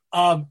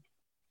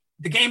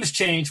 The game has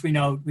changed. We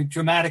know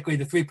dramatically.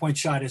 The 3-point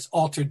shot has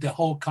altered the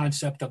whole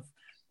concept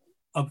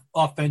of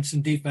offense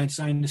and defense.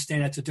 I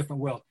understand that's a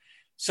different world.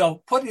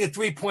 So putting the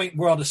 3-point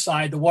world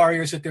aside, the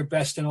Warriors at their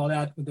best and all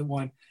that with the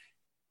one.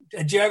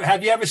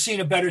 Have you ever seen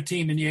a better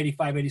team than the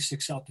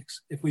 85-86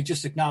 Celtics? If we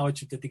just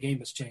acknowledge that the game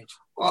has changed.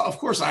 Well, of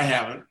course I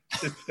haven't.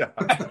 No,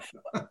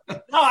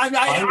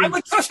 I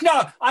would trust.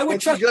 No, I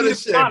would trust. What's he going to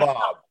say,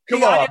 Bob?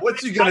 Come on.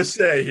 What's he going to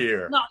say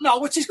here? No.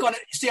 What's he going to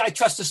see? I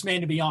trust this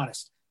man to be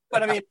honest.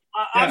 But I mean,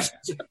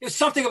 it's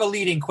something of a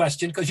leading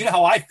question because you know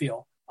how I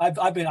feel.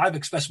 I've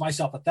expressed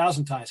myself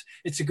 1,000 times.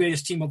 It's the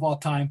greatest team of all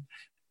time.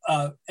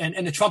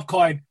 And the trump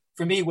card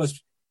for me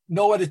was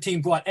no other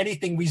team brought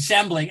anything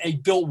resembling a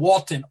Bill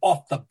Walton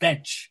off the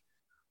bench.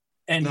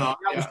 And that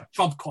was the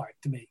trump card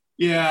to me.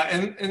 Yeah.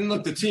 And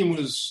look, the team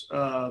was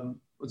an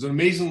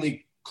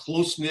amazingly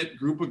close-knit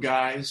group of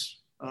guys.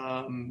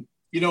 You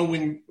know,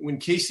 when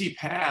KC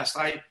passed,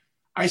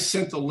 I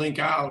sent the link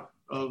out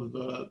of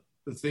the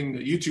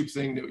YouTube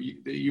thing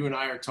that you and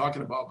I are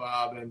talking about,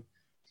 Bob. And,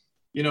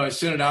 you know, I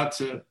sent it out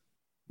to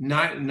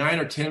nine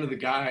or 10 of the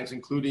guys,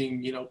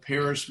 including, you know,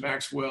 Parrish,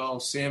 Maxwell,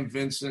 Sam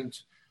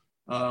Vincent,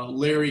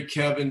 Larry,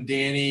 Kevin,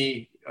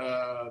 Danny,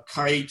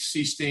 Kite,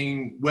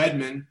 Seasting,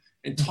 Wedman,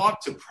 and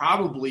talked to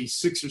probably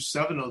 6 or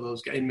 7 of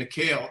those guys, and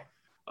McHale.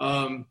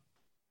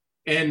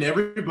 And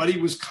everybody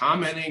was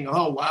commenting,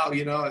 oh, wow,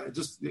 you know,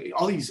 just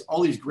all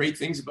these great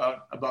things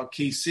about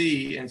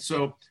KC. And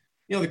so,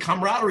 you know, the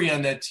camaraderie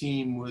on that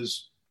team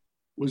was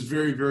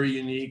very, very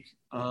unique.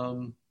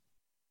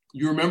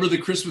 You remember the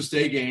Christmas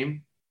Day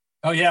game?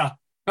 Oh yeah.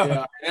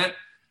 Yeah.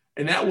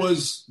 And that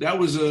was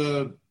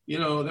a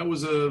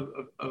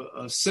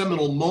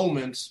seminal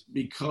moment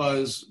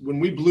because when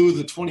we blew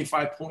the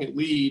 25-point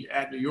lead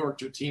at New York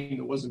to a team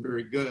that wasn't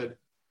very good,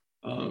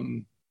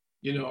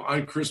 you know,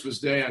 on Christmas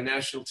Day on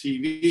national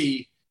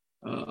TV,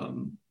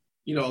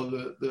 you know,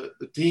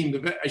 the team,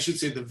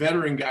 the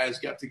veteran guys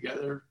got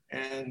together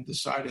and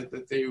decided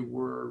that they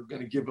were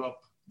going to give up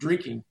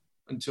drinking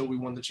until we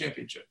won the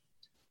championship.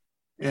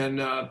 And,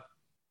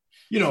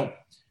 you know,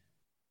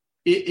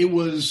 it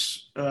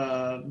was,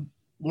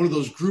 one of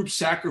those group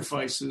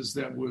sacrifices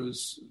that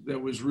was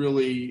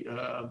really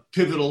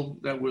pivotal.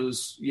 That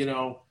was,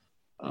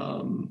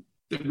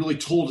 that really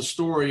told a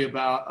story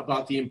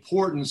about the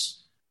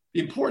importance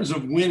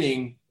of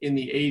winning in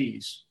the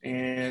 80s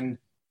and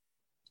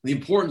the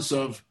importance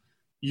of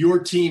your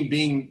team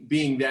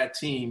being that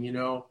team.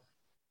 The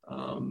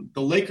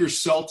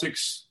Lakers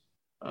Celtics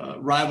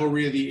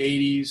rivalry of the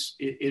 80s,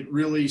 it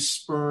really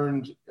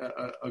spurned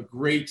a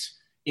great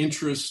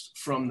interest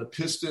from the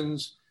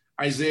Pistons.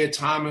 Isaiah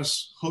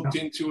Thomas hooked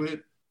into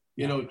it.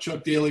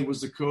 Chuck Daly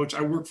was the coach.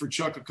 I worked for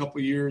Chuck a couple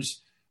of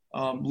years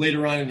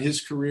later on in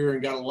his career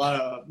and got a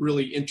lot of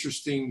really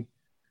interesting,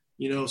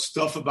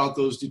 stuff about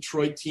those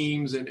Detroit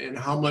teams and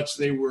how much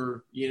they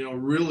were,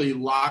 really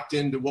locked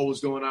into what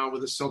was going on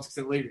with the Celtics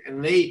and Lakers.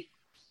 And they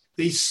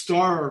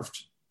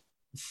starved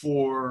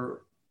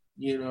for,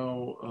 they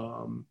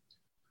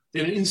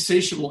had an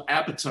insatiable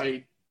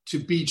appetite to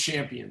be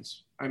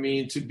champions. I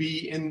mean, to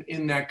be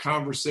in that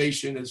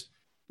conversation as,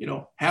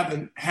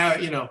 having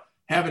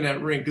that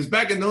ring. Because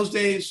back in those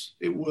days,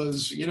 it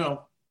was,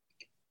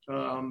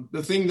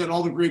 the thing that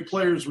all the great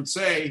players would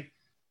say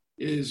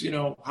is,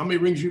 how many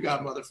rings you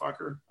got,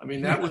 motherfucker? I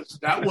mean,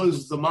 that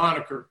was the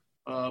moniker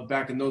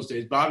back in those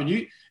days, Bob. And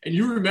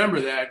you remember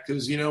that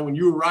because, when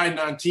you were riding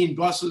on team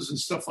buses and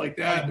stuff like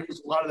that, there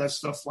was a lot of that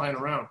stuff flying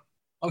around.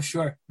 Oh,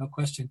 sure. No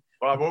question.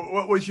 Well,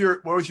 what was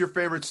your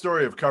favorite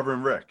story of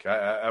covering Rick?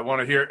 I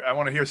want to hear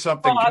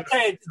something. Well, I'll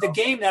tell you, the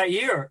game that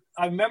year,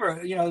 I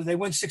remember, they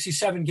won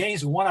 67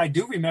 games. And one I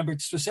do remember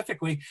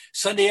specifically,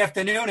 Sunday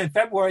afternoon in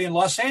February in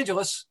Los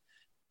Angeles.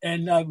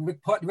 And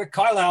Rick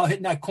Carlisle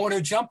hitting that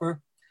corner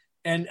jumper.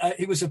 And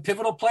he was a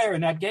pivotal player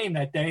in that game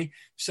that day.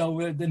 So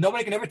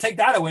nobody can ever take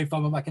that away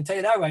from him. I can tell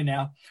you that right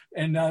now.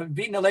 And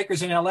beating the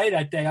Lakers in L.A.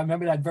 that day, I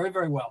remember that very,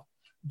 very well.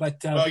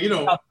 But, in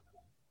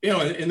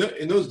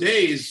those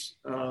days,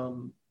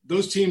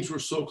 those teams were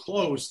so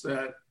close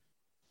that,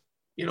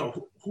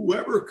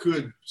 whoever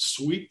could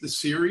sweep the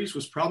series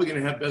was probably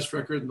going to have best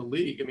record in the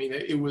league. I mean,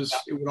 it would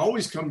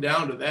always come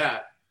down to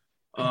that.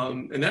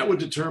 And that would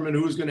determine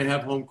who was going to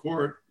have home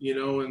court,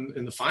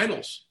 in the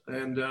finals.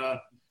 And,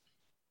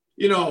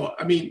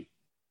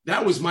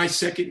 that was my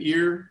second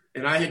year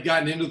and I had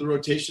gotten into the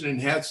rotation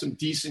and had some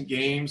decent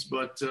games,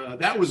 but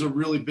that was a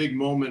really big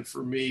moment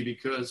for me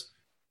because,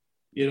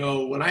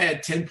 when I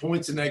had 10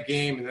 points in that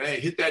game and I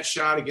hit that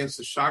shot against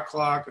the shot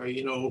clock,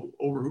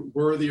 over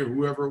Worthy or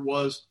whoever it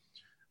was,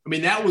 I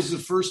mean, that was the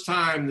first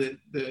time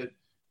that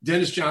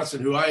Dennis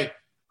Johnson, who I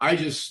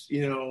just,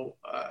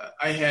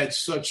 I had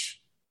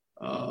such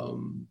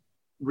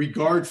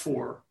regard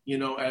for,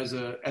 as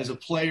a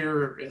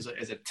player, as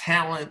a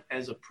talent,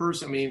 as a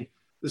person. I mean,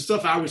 the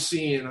stuff I was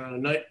seeing on a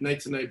night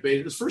to night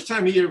basis, the first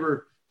time he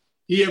ever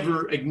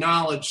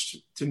acknowledged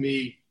to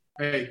me,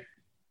 hey,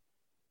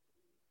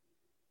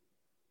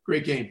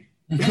 great game.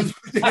 It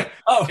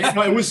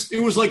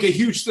was like a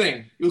huge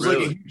thing. It was like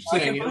a huge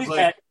thing. It was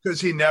like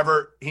because he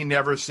never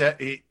said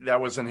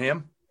that wasn't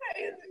him.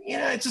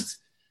 Yeah, it just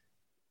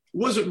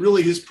wasn't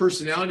really his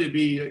personality to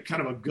be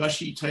kind of a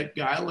gushy type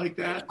guy like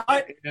that.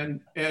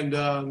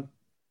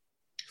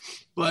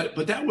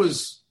 But that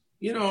was,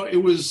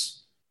 it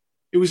was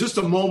just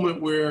a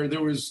moment where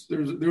there was a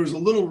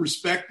little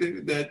respect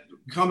that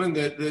coming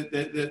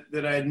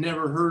that I had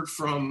never heard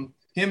from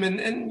him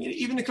and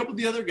even a couple of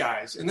the other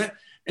guys. And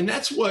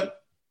that's what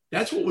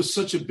was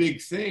such a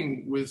big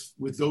thing with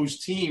those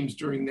teams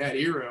during that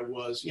era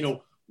was,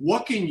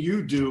 what can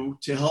you do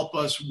to help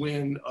us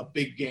win a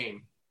big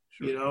game?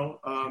 Sure.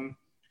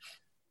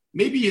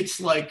 Maybe it's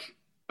like,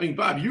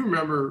 Bob, you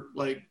remember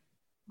like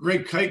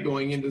Greg Kite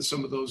going into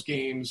some of those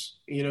games,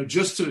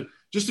 just to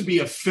be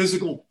a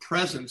physical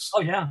presence.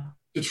 Oh yeah.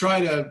 To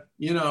try to,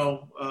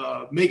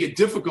 make it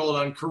difficult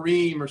on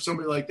Kareem or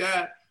somebody like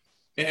that.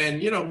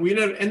 And, we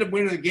end up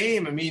winning the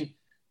game. I mean,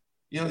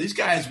 these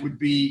guys would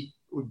be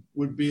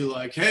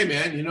like, hey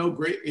man,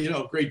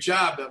 great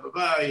job, blah, blah,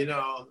 blah,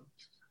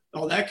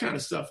 all that kind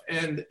of stuff.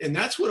 And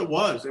that's what it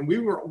was. And we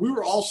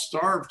were all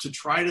starved to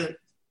try to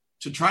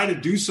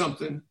do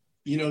something,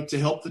 to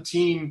help the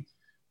team,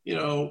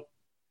 even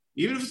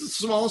if it's the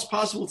smallest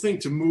possible thing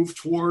to move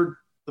toward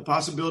the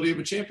possibility of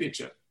a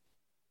championship.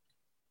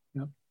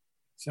 Yep.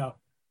 So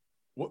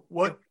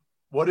what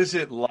is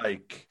it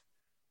like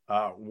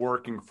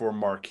working for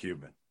Mark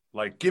Cuban?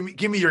 Like, give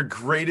me your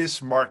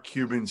greatest Mark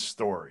Cuban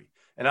story.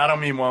 And I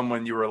don't mean one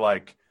when you were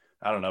like,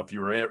 I don't know if you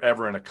were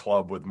ever in a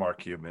club with Mark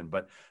Cuban,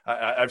 but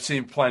I've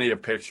seen plenty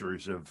of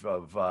pictures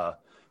of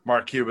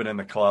Mark Cuban in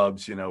the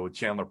clubs, with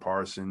Chandler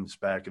Parsons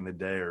back in the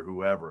day or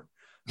whoever.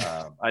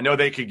 I know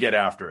they could get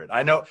after it.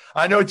 I know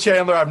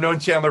Chandler. I've known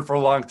Chandler for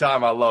a long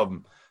time. I love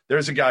him.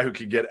 There's a guy who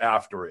could get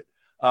after it.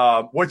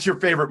 What's your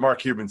favorite Mark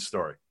Cuban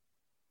story?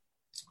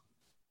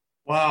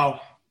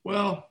 Wow.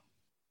 Well,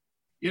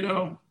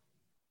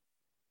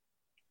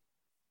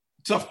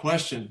 tough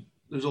question.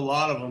 There's a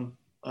lot of them.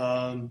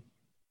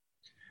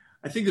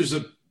 I think there's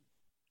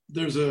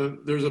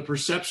a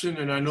perception,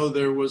 and I know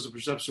there was a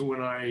perception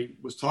when I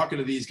was talking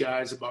to these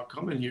guys about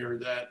coming here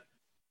that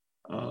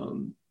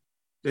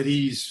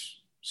he's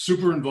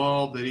super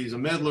involved, that he's a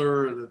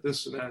meddler, that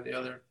this and that and the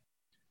other.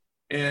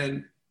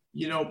 And,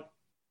 you know,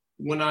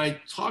 when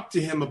I talked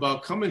to him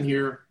about coming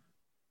here,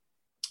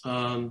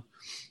 it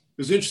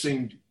was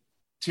interesting.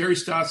 Terry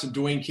Stotts and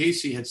Dwayne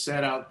Casey had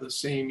sat out the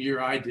same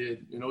year I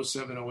did in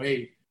 07,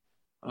 08.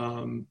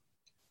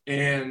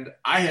 And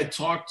I had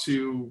talked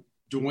to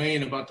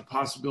Dwayne about the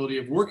possibility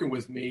of working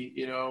with me,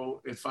 you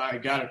know, if I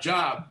got a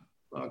job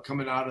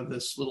coming out of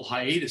this little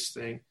hiatus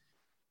thing.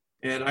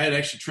 And I had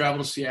actually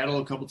traveled to Seattle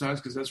a couple of times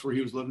because that's where he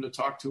was living, to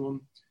talk to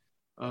him.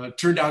 It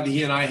turned out that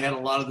he and I had a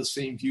lot of the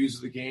same views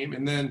of the game.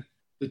 And then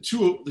the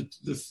two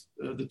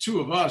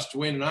of us,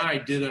 Dwayne and I,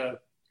 did a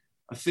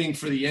thing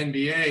for the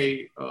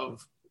NBA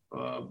of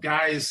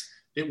guys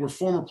that were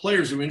former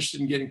players who were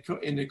interested in getting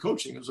into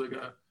coaching. It was like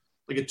a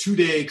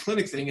 2-day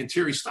clinic thing, and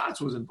Terry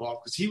Stotts was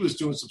involved because he was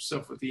doing some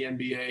stuff with the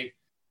NBA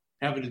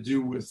having to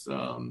do with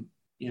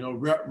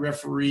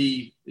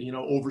referee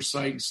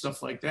oversight and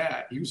stuff like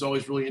that. He was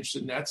always really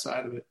interested in that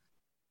side of it.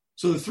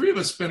 So the three of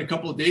us spent a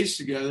couple of days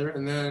together,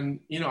 and then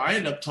I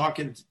ended up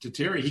talking to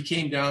Terry. He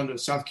came down to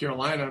South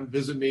Carolina and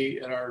visited me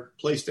at our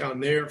place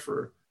down there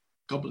for a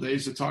couple of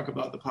days to talk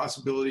about the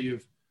possibility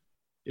of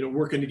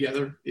working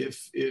together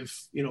if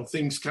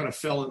things kind of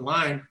fell in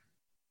line.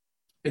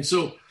 And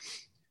so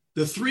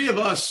the three of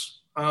us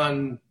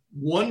on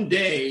one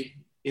day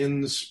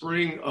in the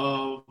spring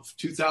of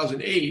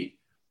 2008,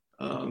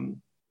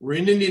 we're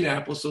in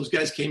Indianapolis. Those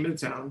guys came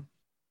into town.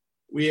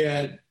 We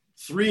had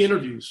 3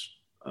 interviews.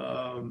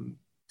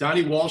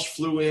 Donnie Walsh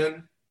flew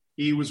in.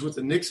 He was with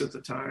the Knicks at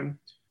the time.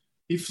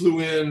 He flew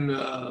in,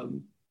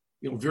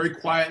 very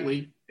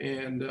quietly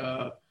and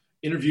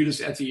interviewed us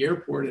at the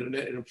airport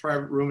in a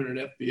private room in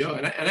an FBO.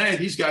 And I had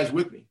these guys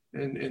with me,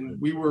 and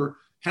we were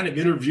kind of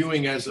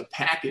interviewing as a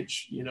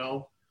package, and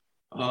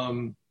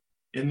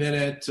then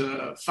at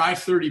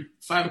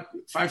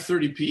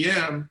 5:30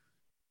 p.m.,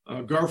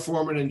 Gar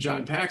Forman and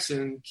John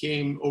Paxson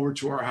came over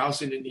to our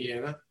house in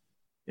Indiana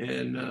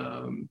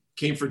and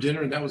came for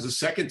dinner. And that was the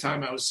second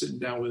time I was sitting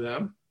down with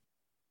them.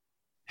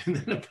 And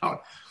then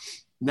about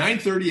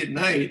 9:30 at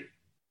night,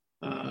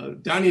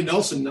 Donnie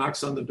Nelson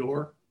knocks on the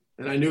door,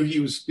 and I knew he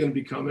was going to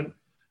be coming.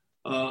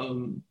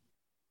 And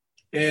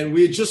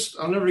we had just,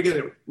 I'll never forget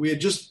it, we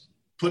had just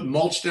put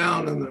mulch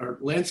down on our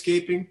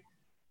landscaping.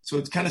 So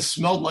it kind of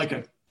smelled like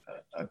a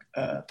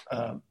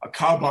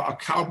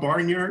cow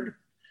barnyard.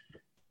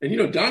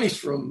 And Donnie's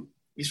from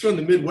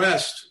the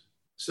Midwest,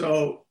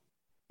 so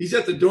he's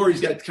at the door.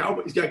 He's got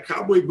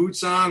cowboy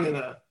boots on and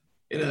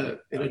a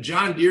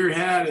John Deere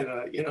hat and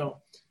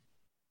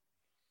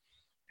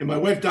And my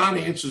wife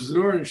Donna answers the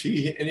door, and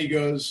he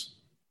goes,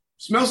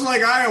 "Smells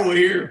like Iowa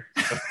here."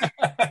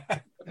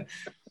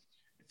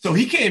 So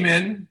he came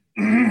in.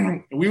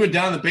 And we went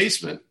down the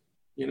basement.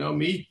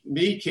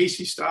 Me,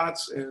 Casey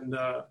Stotts, and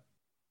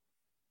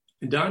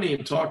Donnie,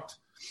 and talked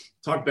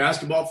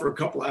basketball for a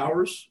couple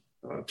hours.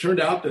 Turned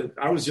out that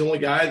I was the only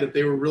guy that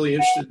they were really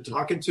interested in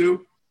talking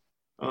to.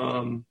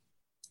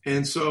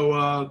 And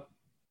so,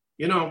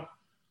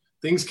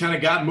 things kind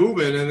of got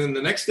moving. And then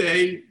the next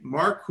day,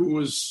 Mark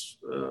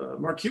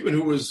Cuban,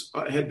 who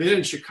had been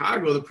in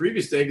Chicago the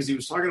previous day because he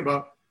was talking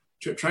about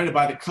trying to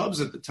buy the Cubs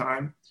at the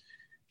time,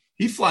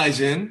 he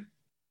flies in,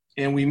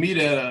 and we meet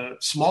at a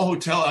small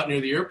hotel out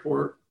near the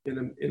airport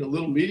in a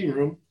little meeting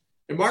room.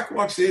 And Mark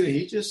walks in, and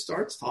he just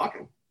starts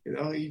talking.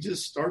 He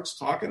just starts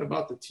talking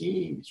about the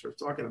team. He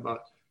starts talking about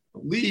the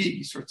league.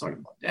 He starts talking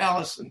about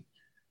Dallas. And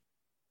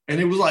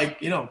it was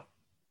like, and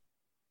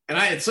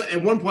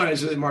at one point I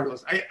said, "Mark,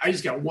 listen, I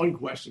just got one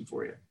question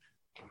for you.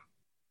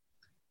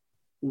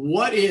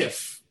 What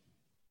if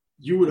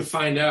you were to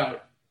find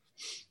out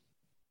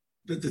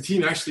that the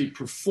team actually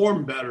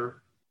performed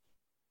better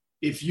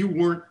if you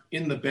weren't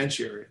in the bench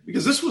area?"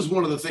 Because this was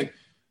one of the things,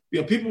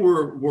 people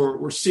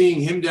were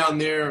seeing him down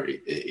there.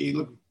 He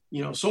looked,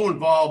 so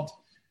involved.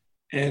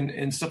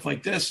 And stuff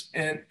like this.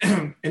 And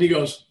he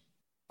goes,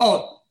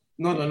 "Oh,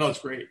 no, it's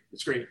great.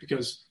 It's great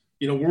because,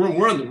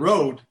 we're on the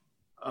road.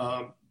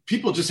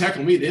 People just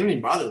heckle me. They don't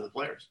even bother the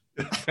players."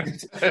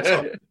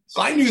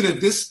 So I knew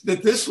that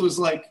this was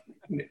like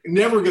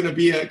never going to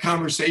be a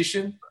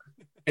conversation.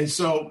 And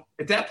so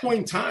at that point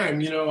in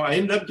time, I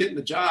ended up getting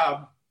the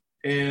job,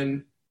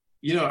 and,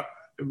 I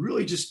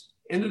really just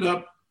ended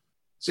up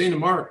saying to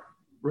Mark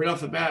right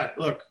off the bat,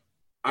 "Look,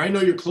 I know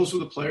you're close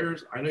with the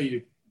players. I know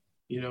you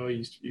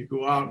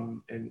go out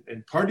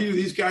and party with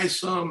these guys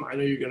some. I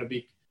know you're going to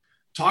be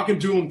talking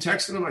to them,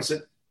 texting them." I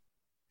said,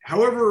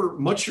 "However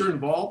much you're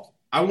involved,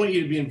 I want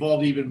you to be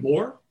involved even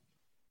more.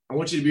 I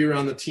want you to be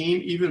around the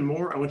team even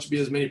more. I want you to be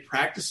as many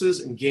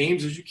practices and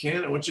games as you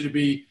can. I want you to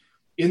be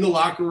in the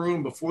locker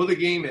room before the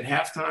game, at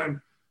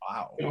halftime.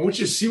 Wow. I want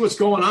you to see what's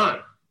going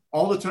on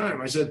all the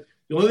time." I said,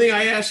 "The only thing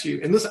I ask you,"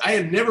 and this, I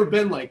had never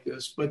been like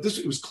this, but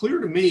it was clear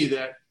to me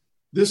that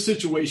this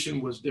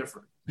situation was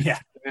different. Yeah.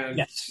 And,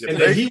 yes. and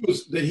that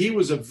he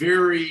was a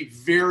very,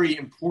 very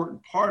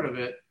important part of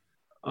it.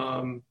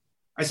 I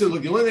said,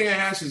 "Look, the only thing I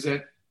ask is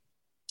that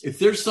if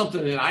there's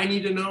something that I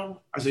need to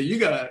know," I said, you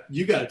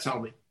gotta tell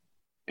me."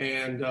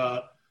 And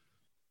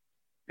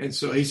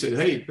so he said,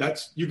 "Hey,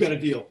 you got a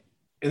deal."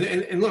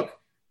 and look,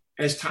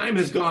 as time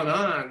has gone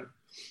on,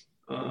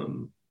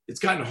 it's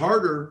gotten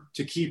harder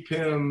to keep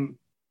him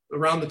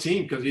around the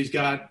team because he's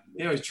got,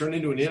 he's turned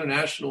into an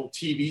international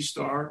TV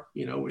star,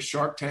 with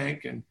Shark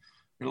Tank and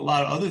a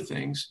lot of other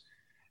things.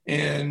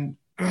 And,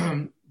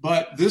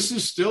 but this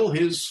is still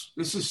his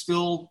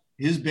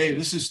baby.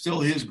 This is still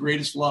his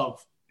greatest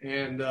love.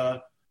 And,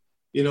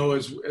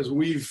 as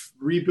we've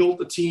rebuilt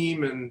the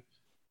team and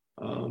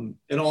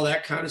all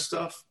that kind of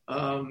stuff,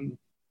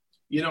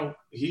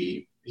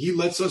 he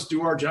lets us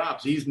do our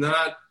jobs. He's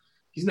not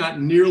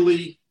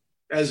nearly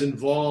as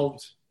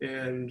involved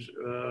and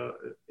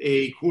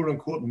a quote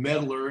unquote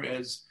meddler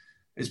as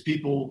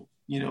people,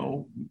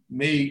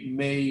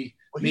 may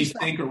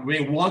think or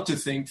may want to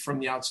think from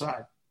the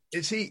outside.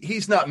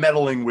 He's not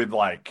meddling with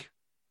like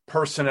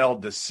personnel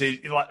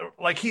decision.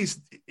 Like is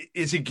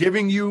he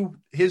giving you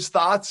his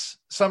thoughts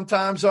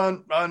sometimes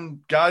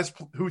on guys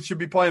who should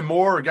be playing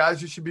more or guys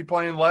who should be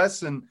playing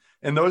less and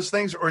those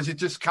things? Or is it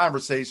just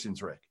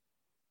conversations, Rick?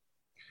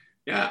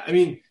 Yeah. I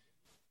mean,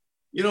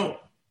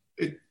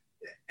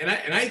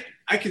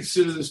 I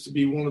consider this to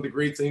be one of the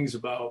great things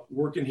about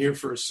working here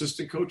for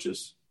assistant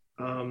coaches.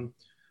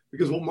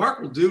 Because what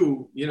Mark will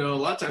do, a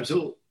lot of times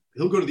he'll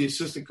go to the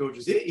assistant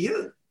coaches.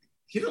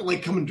 He doesn't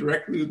like coming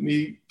directly to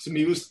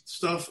me with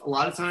stuff a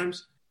lot of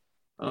times.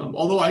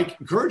 Although I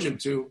encourage him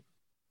to,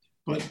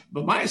 but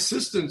my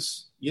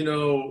assistants,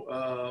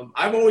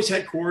 I've always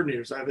had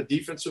coordinators. I have a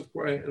defensive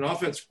and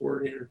offensive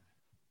coordinator,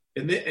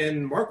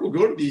 and Mark will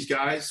go to these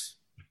guys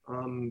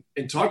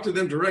and talk to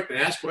them direct and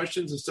ask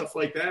questions and stuff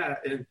like that.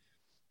 And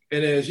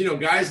as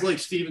guys like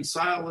Steven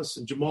Silas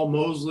and Jamal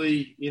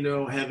Mosley,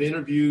 have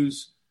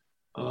interviews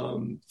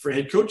for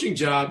head coaching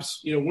jobs.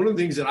 One of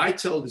the things that I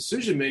tell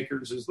decision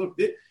makers is, look,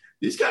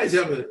 these guys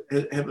have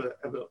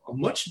a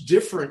much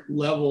different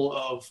level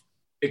of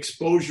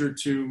exposure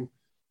to,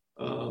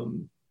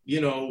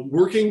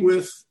 working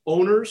with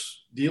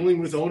owners, dealing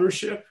with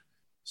ownership,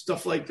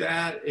 stuff like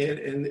that.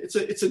 And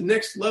it's a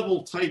next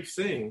level type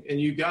thing. And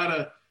you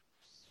gotta,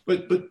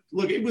 but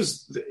look, it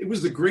was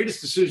the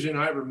greatest decision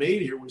I ever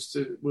made here was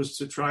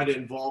to try to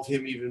involve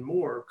him even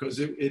more because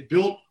it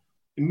built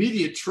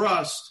immediate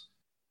trust.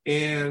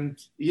 And,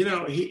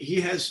 he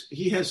has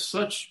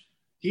such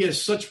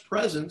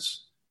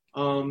presence.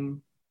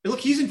 And look,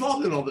 he's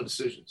involved in all the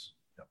decisions,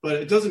 but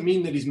it doesn't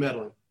mean that he's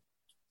meddling.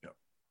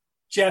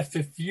 Jeff,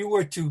 if you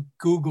were to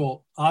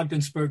Google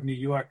Ogdensburg, New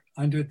York,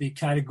 under the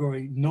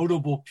category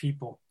notable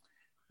people,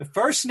 the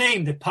first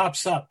name that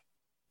pops up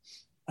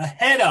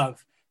ahead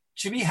of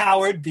Jimmy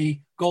Howard, the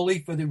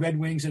goalie for the Red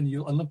Wings and the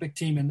Olympic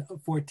team in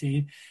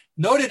 2014,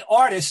 noted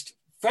artist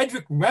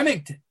Frederick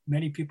Remington,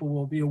 many people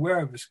will be aware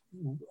of this,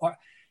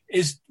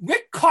 is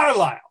Rick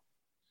Carlisle,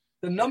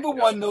 the number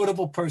one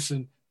notable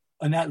person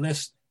on that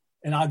list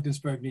in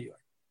Ogdensburg, New York.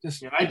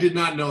 I did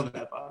not know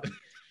that, Bob.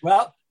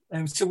 Well,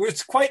 and so we're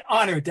quite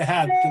honored to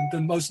have the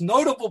most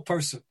notable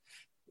person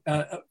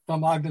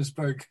from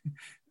Ogdensburg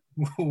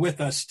with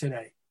us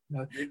today.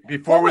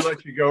 Before we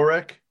let you go,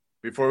 Rick,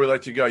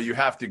 you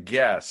have to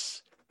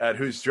guess at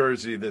whose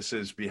jersey this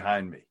is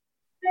behind me.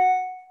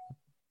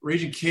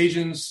 Raging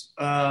Cajuns.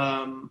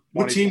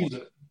 What team is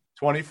it?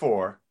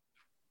 24.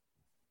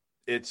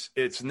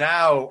 It's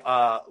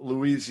now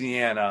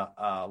Louisiana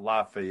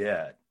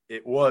Lafayette.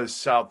 It was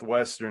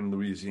Southwestern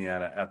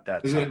Louisiana at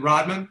that time. Is it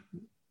Rodman?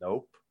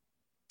 Nope.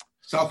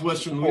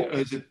 Southwestern.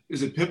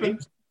 Is it Pippen?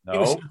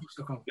 No.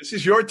 This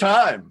is your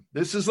time.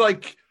 This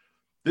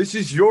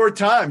is your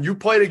time. You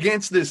played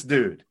against this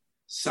dude.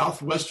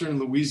 Southwestern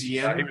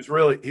Louisiana.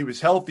 He was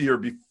healthier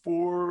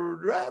before,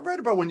 right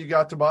about when you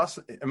got to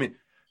Boston. I mean,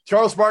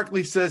 Charles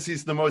Barkley says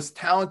he's the most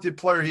talented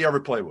player he ever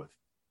played with.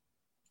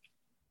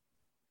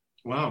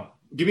 Wow.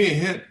 Give me a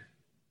hint.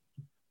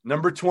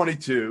 Number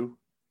 22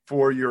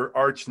 for your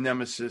arch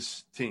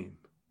nemesis team,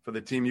 for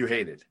the team you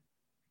hated.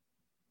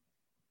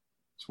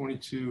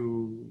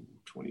 22.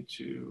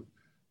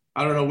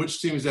 I don't know.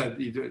 Which team is that?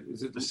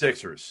 Is it the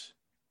Sixers?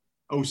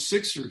 Oh,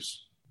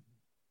 Sixers.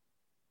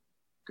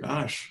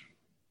 Gosh.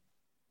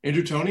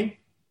 Andrew Toney?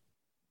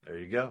 There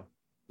you go.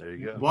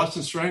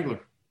 Boston Strangler.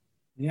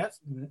 Yes,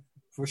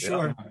 for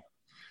sure.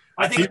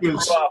 Yeah.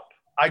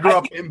 I grew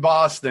up in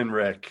Boston,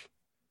 Rick,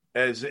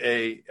 as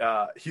a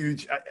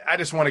huge – I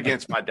just went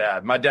against my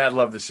dad. My dad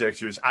loved the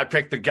Sixers. I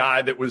picked the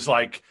guy that was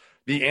like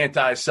the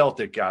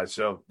anti-Celtic guy,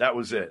 so that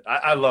was it.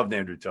 I loved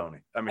Andrew Toney.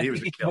 I mean, he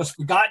was the most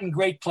forgotten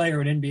great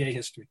player in NBA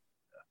history.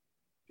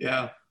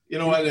 Yeah. You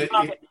know what?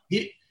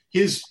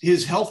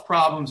 His health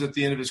problems at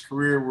the end of his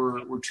career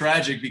were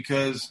tragic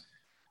because –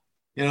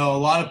 a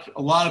lot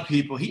of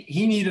people.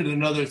 He needed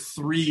another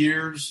 3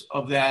 years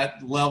of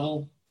that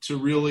level to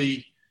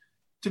really,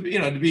 to be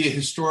a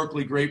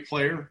historically great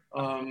player.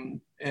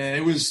 And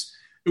it was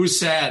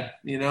sad,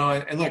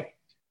 And look,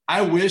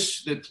 I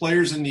wish that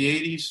players in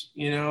the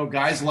 '80s,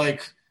 guys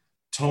like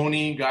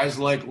Tony, guys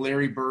like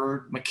Larry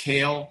Bird,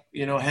 McHale,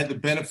 had the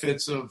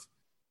benefits of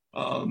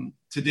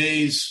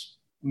today's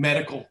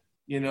medical,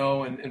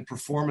 and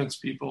performance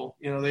people.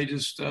 They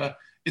just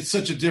it's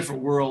such a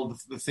different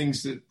world. The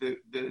things that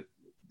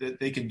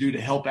they can do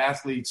to help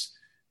athletes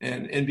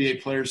and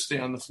NBA players stay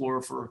on the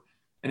floor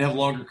and have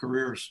longer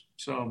careers.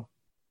 So.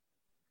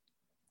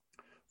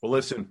 Well,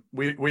 listen,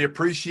 we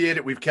appreciate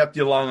it. We've kept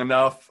you long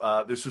enough.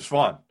 This was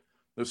fun.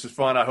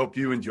 I hope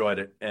you enjoyed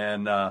it.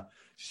 And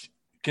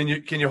can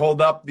you hold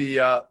up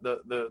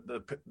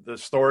the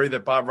story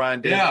that Bob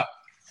Ryan did?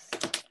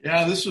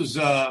 Yeah. This was.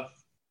 I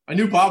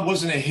knew Bob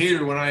wasn't a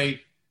hater when I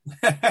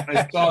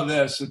saw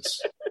this.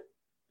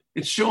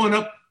 It's showing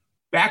up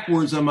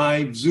backwards on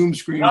my Zoom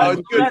screen. Oh,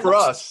 it's good for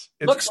us.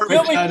 It looks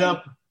really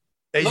up.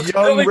 A young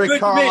really Rick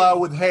Carlisle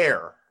with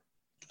hair.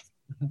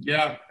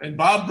 Yeah, and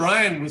Bob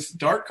Bryan with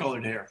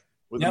dark-colored hair.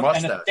 With a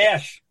mustache. And a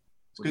dash.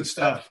 Good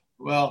stuff.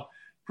 Well,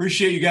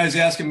 appreciate you guys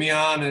asking me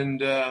on,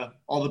 and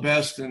all the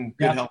best and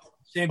good health.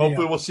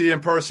 Hopefully we'll see you in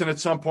person at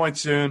some point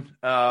soon.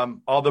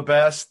 All the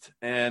best,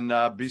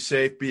 and be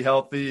safe, be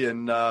healthy,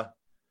 and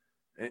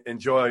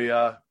enjoy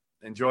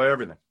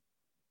everything.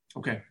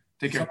 Okay,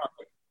 take care.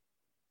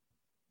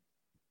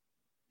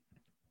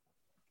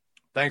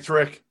 Thanks,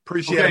 Rick.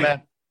 Appreciate it,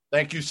 man.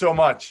 Thank you so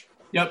much.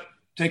 Yep,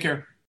 take care.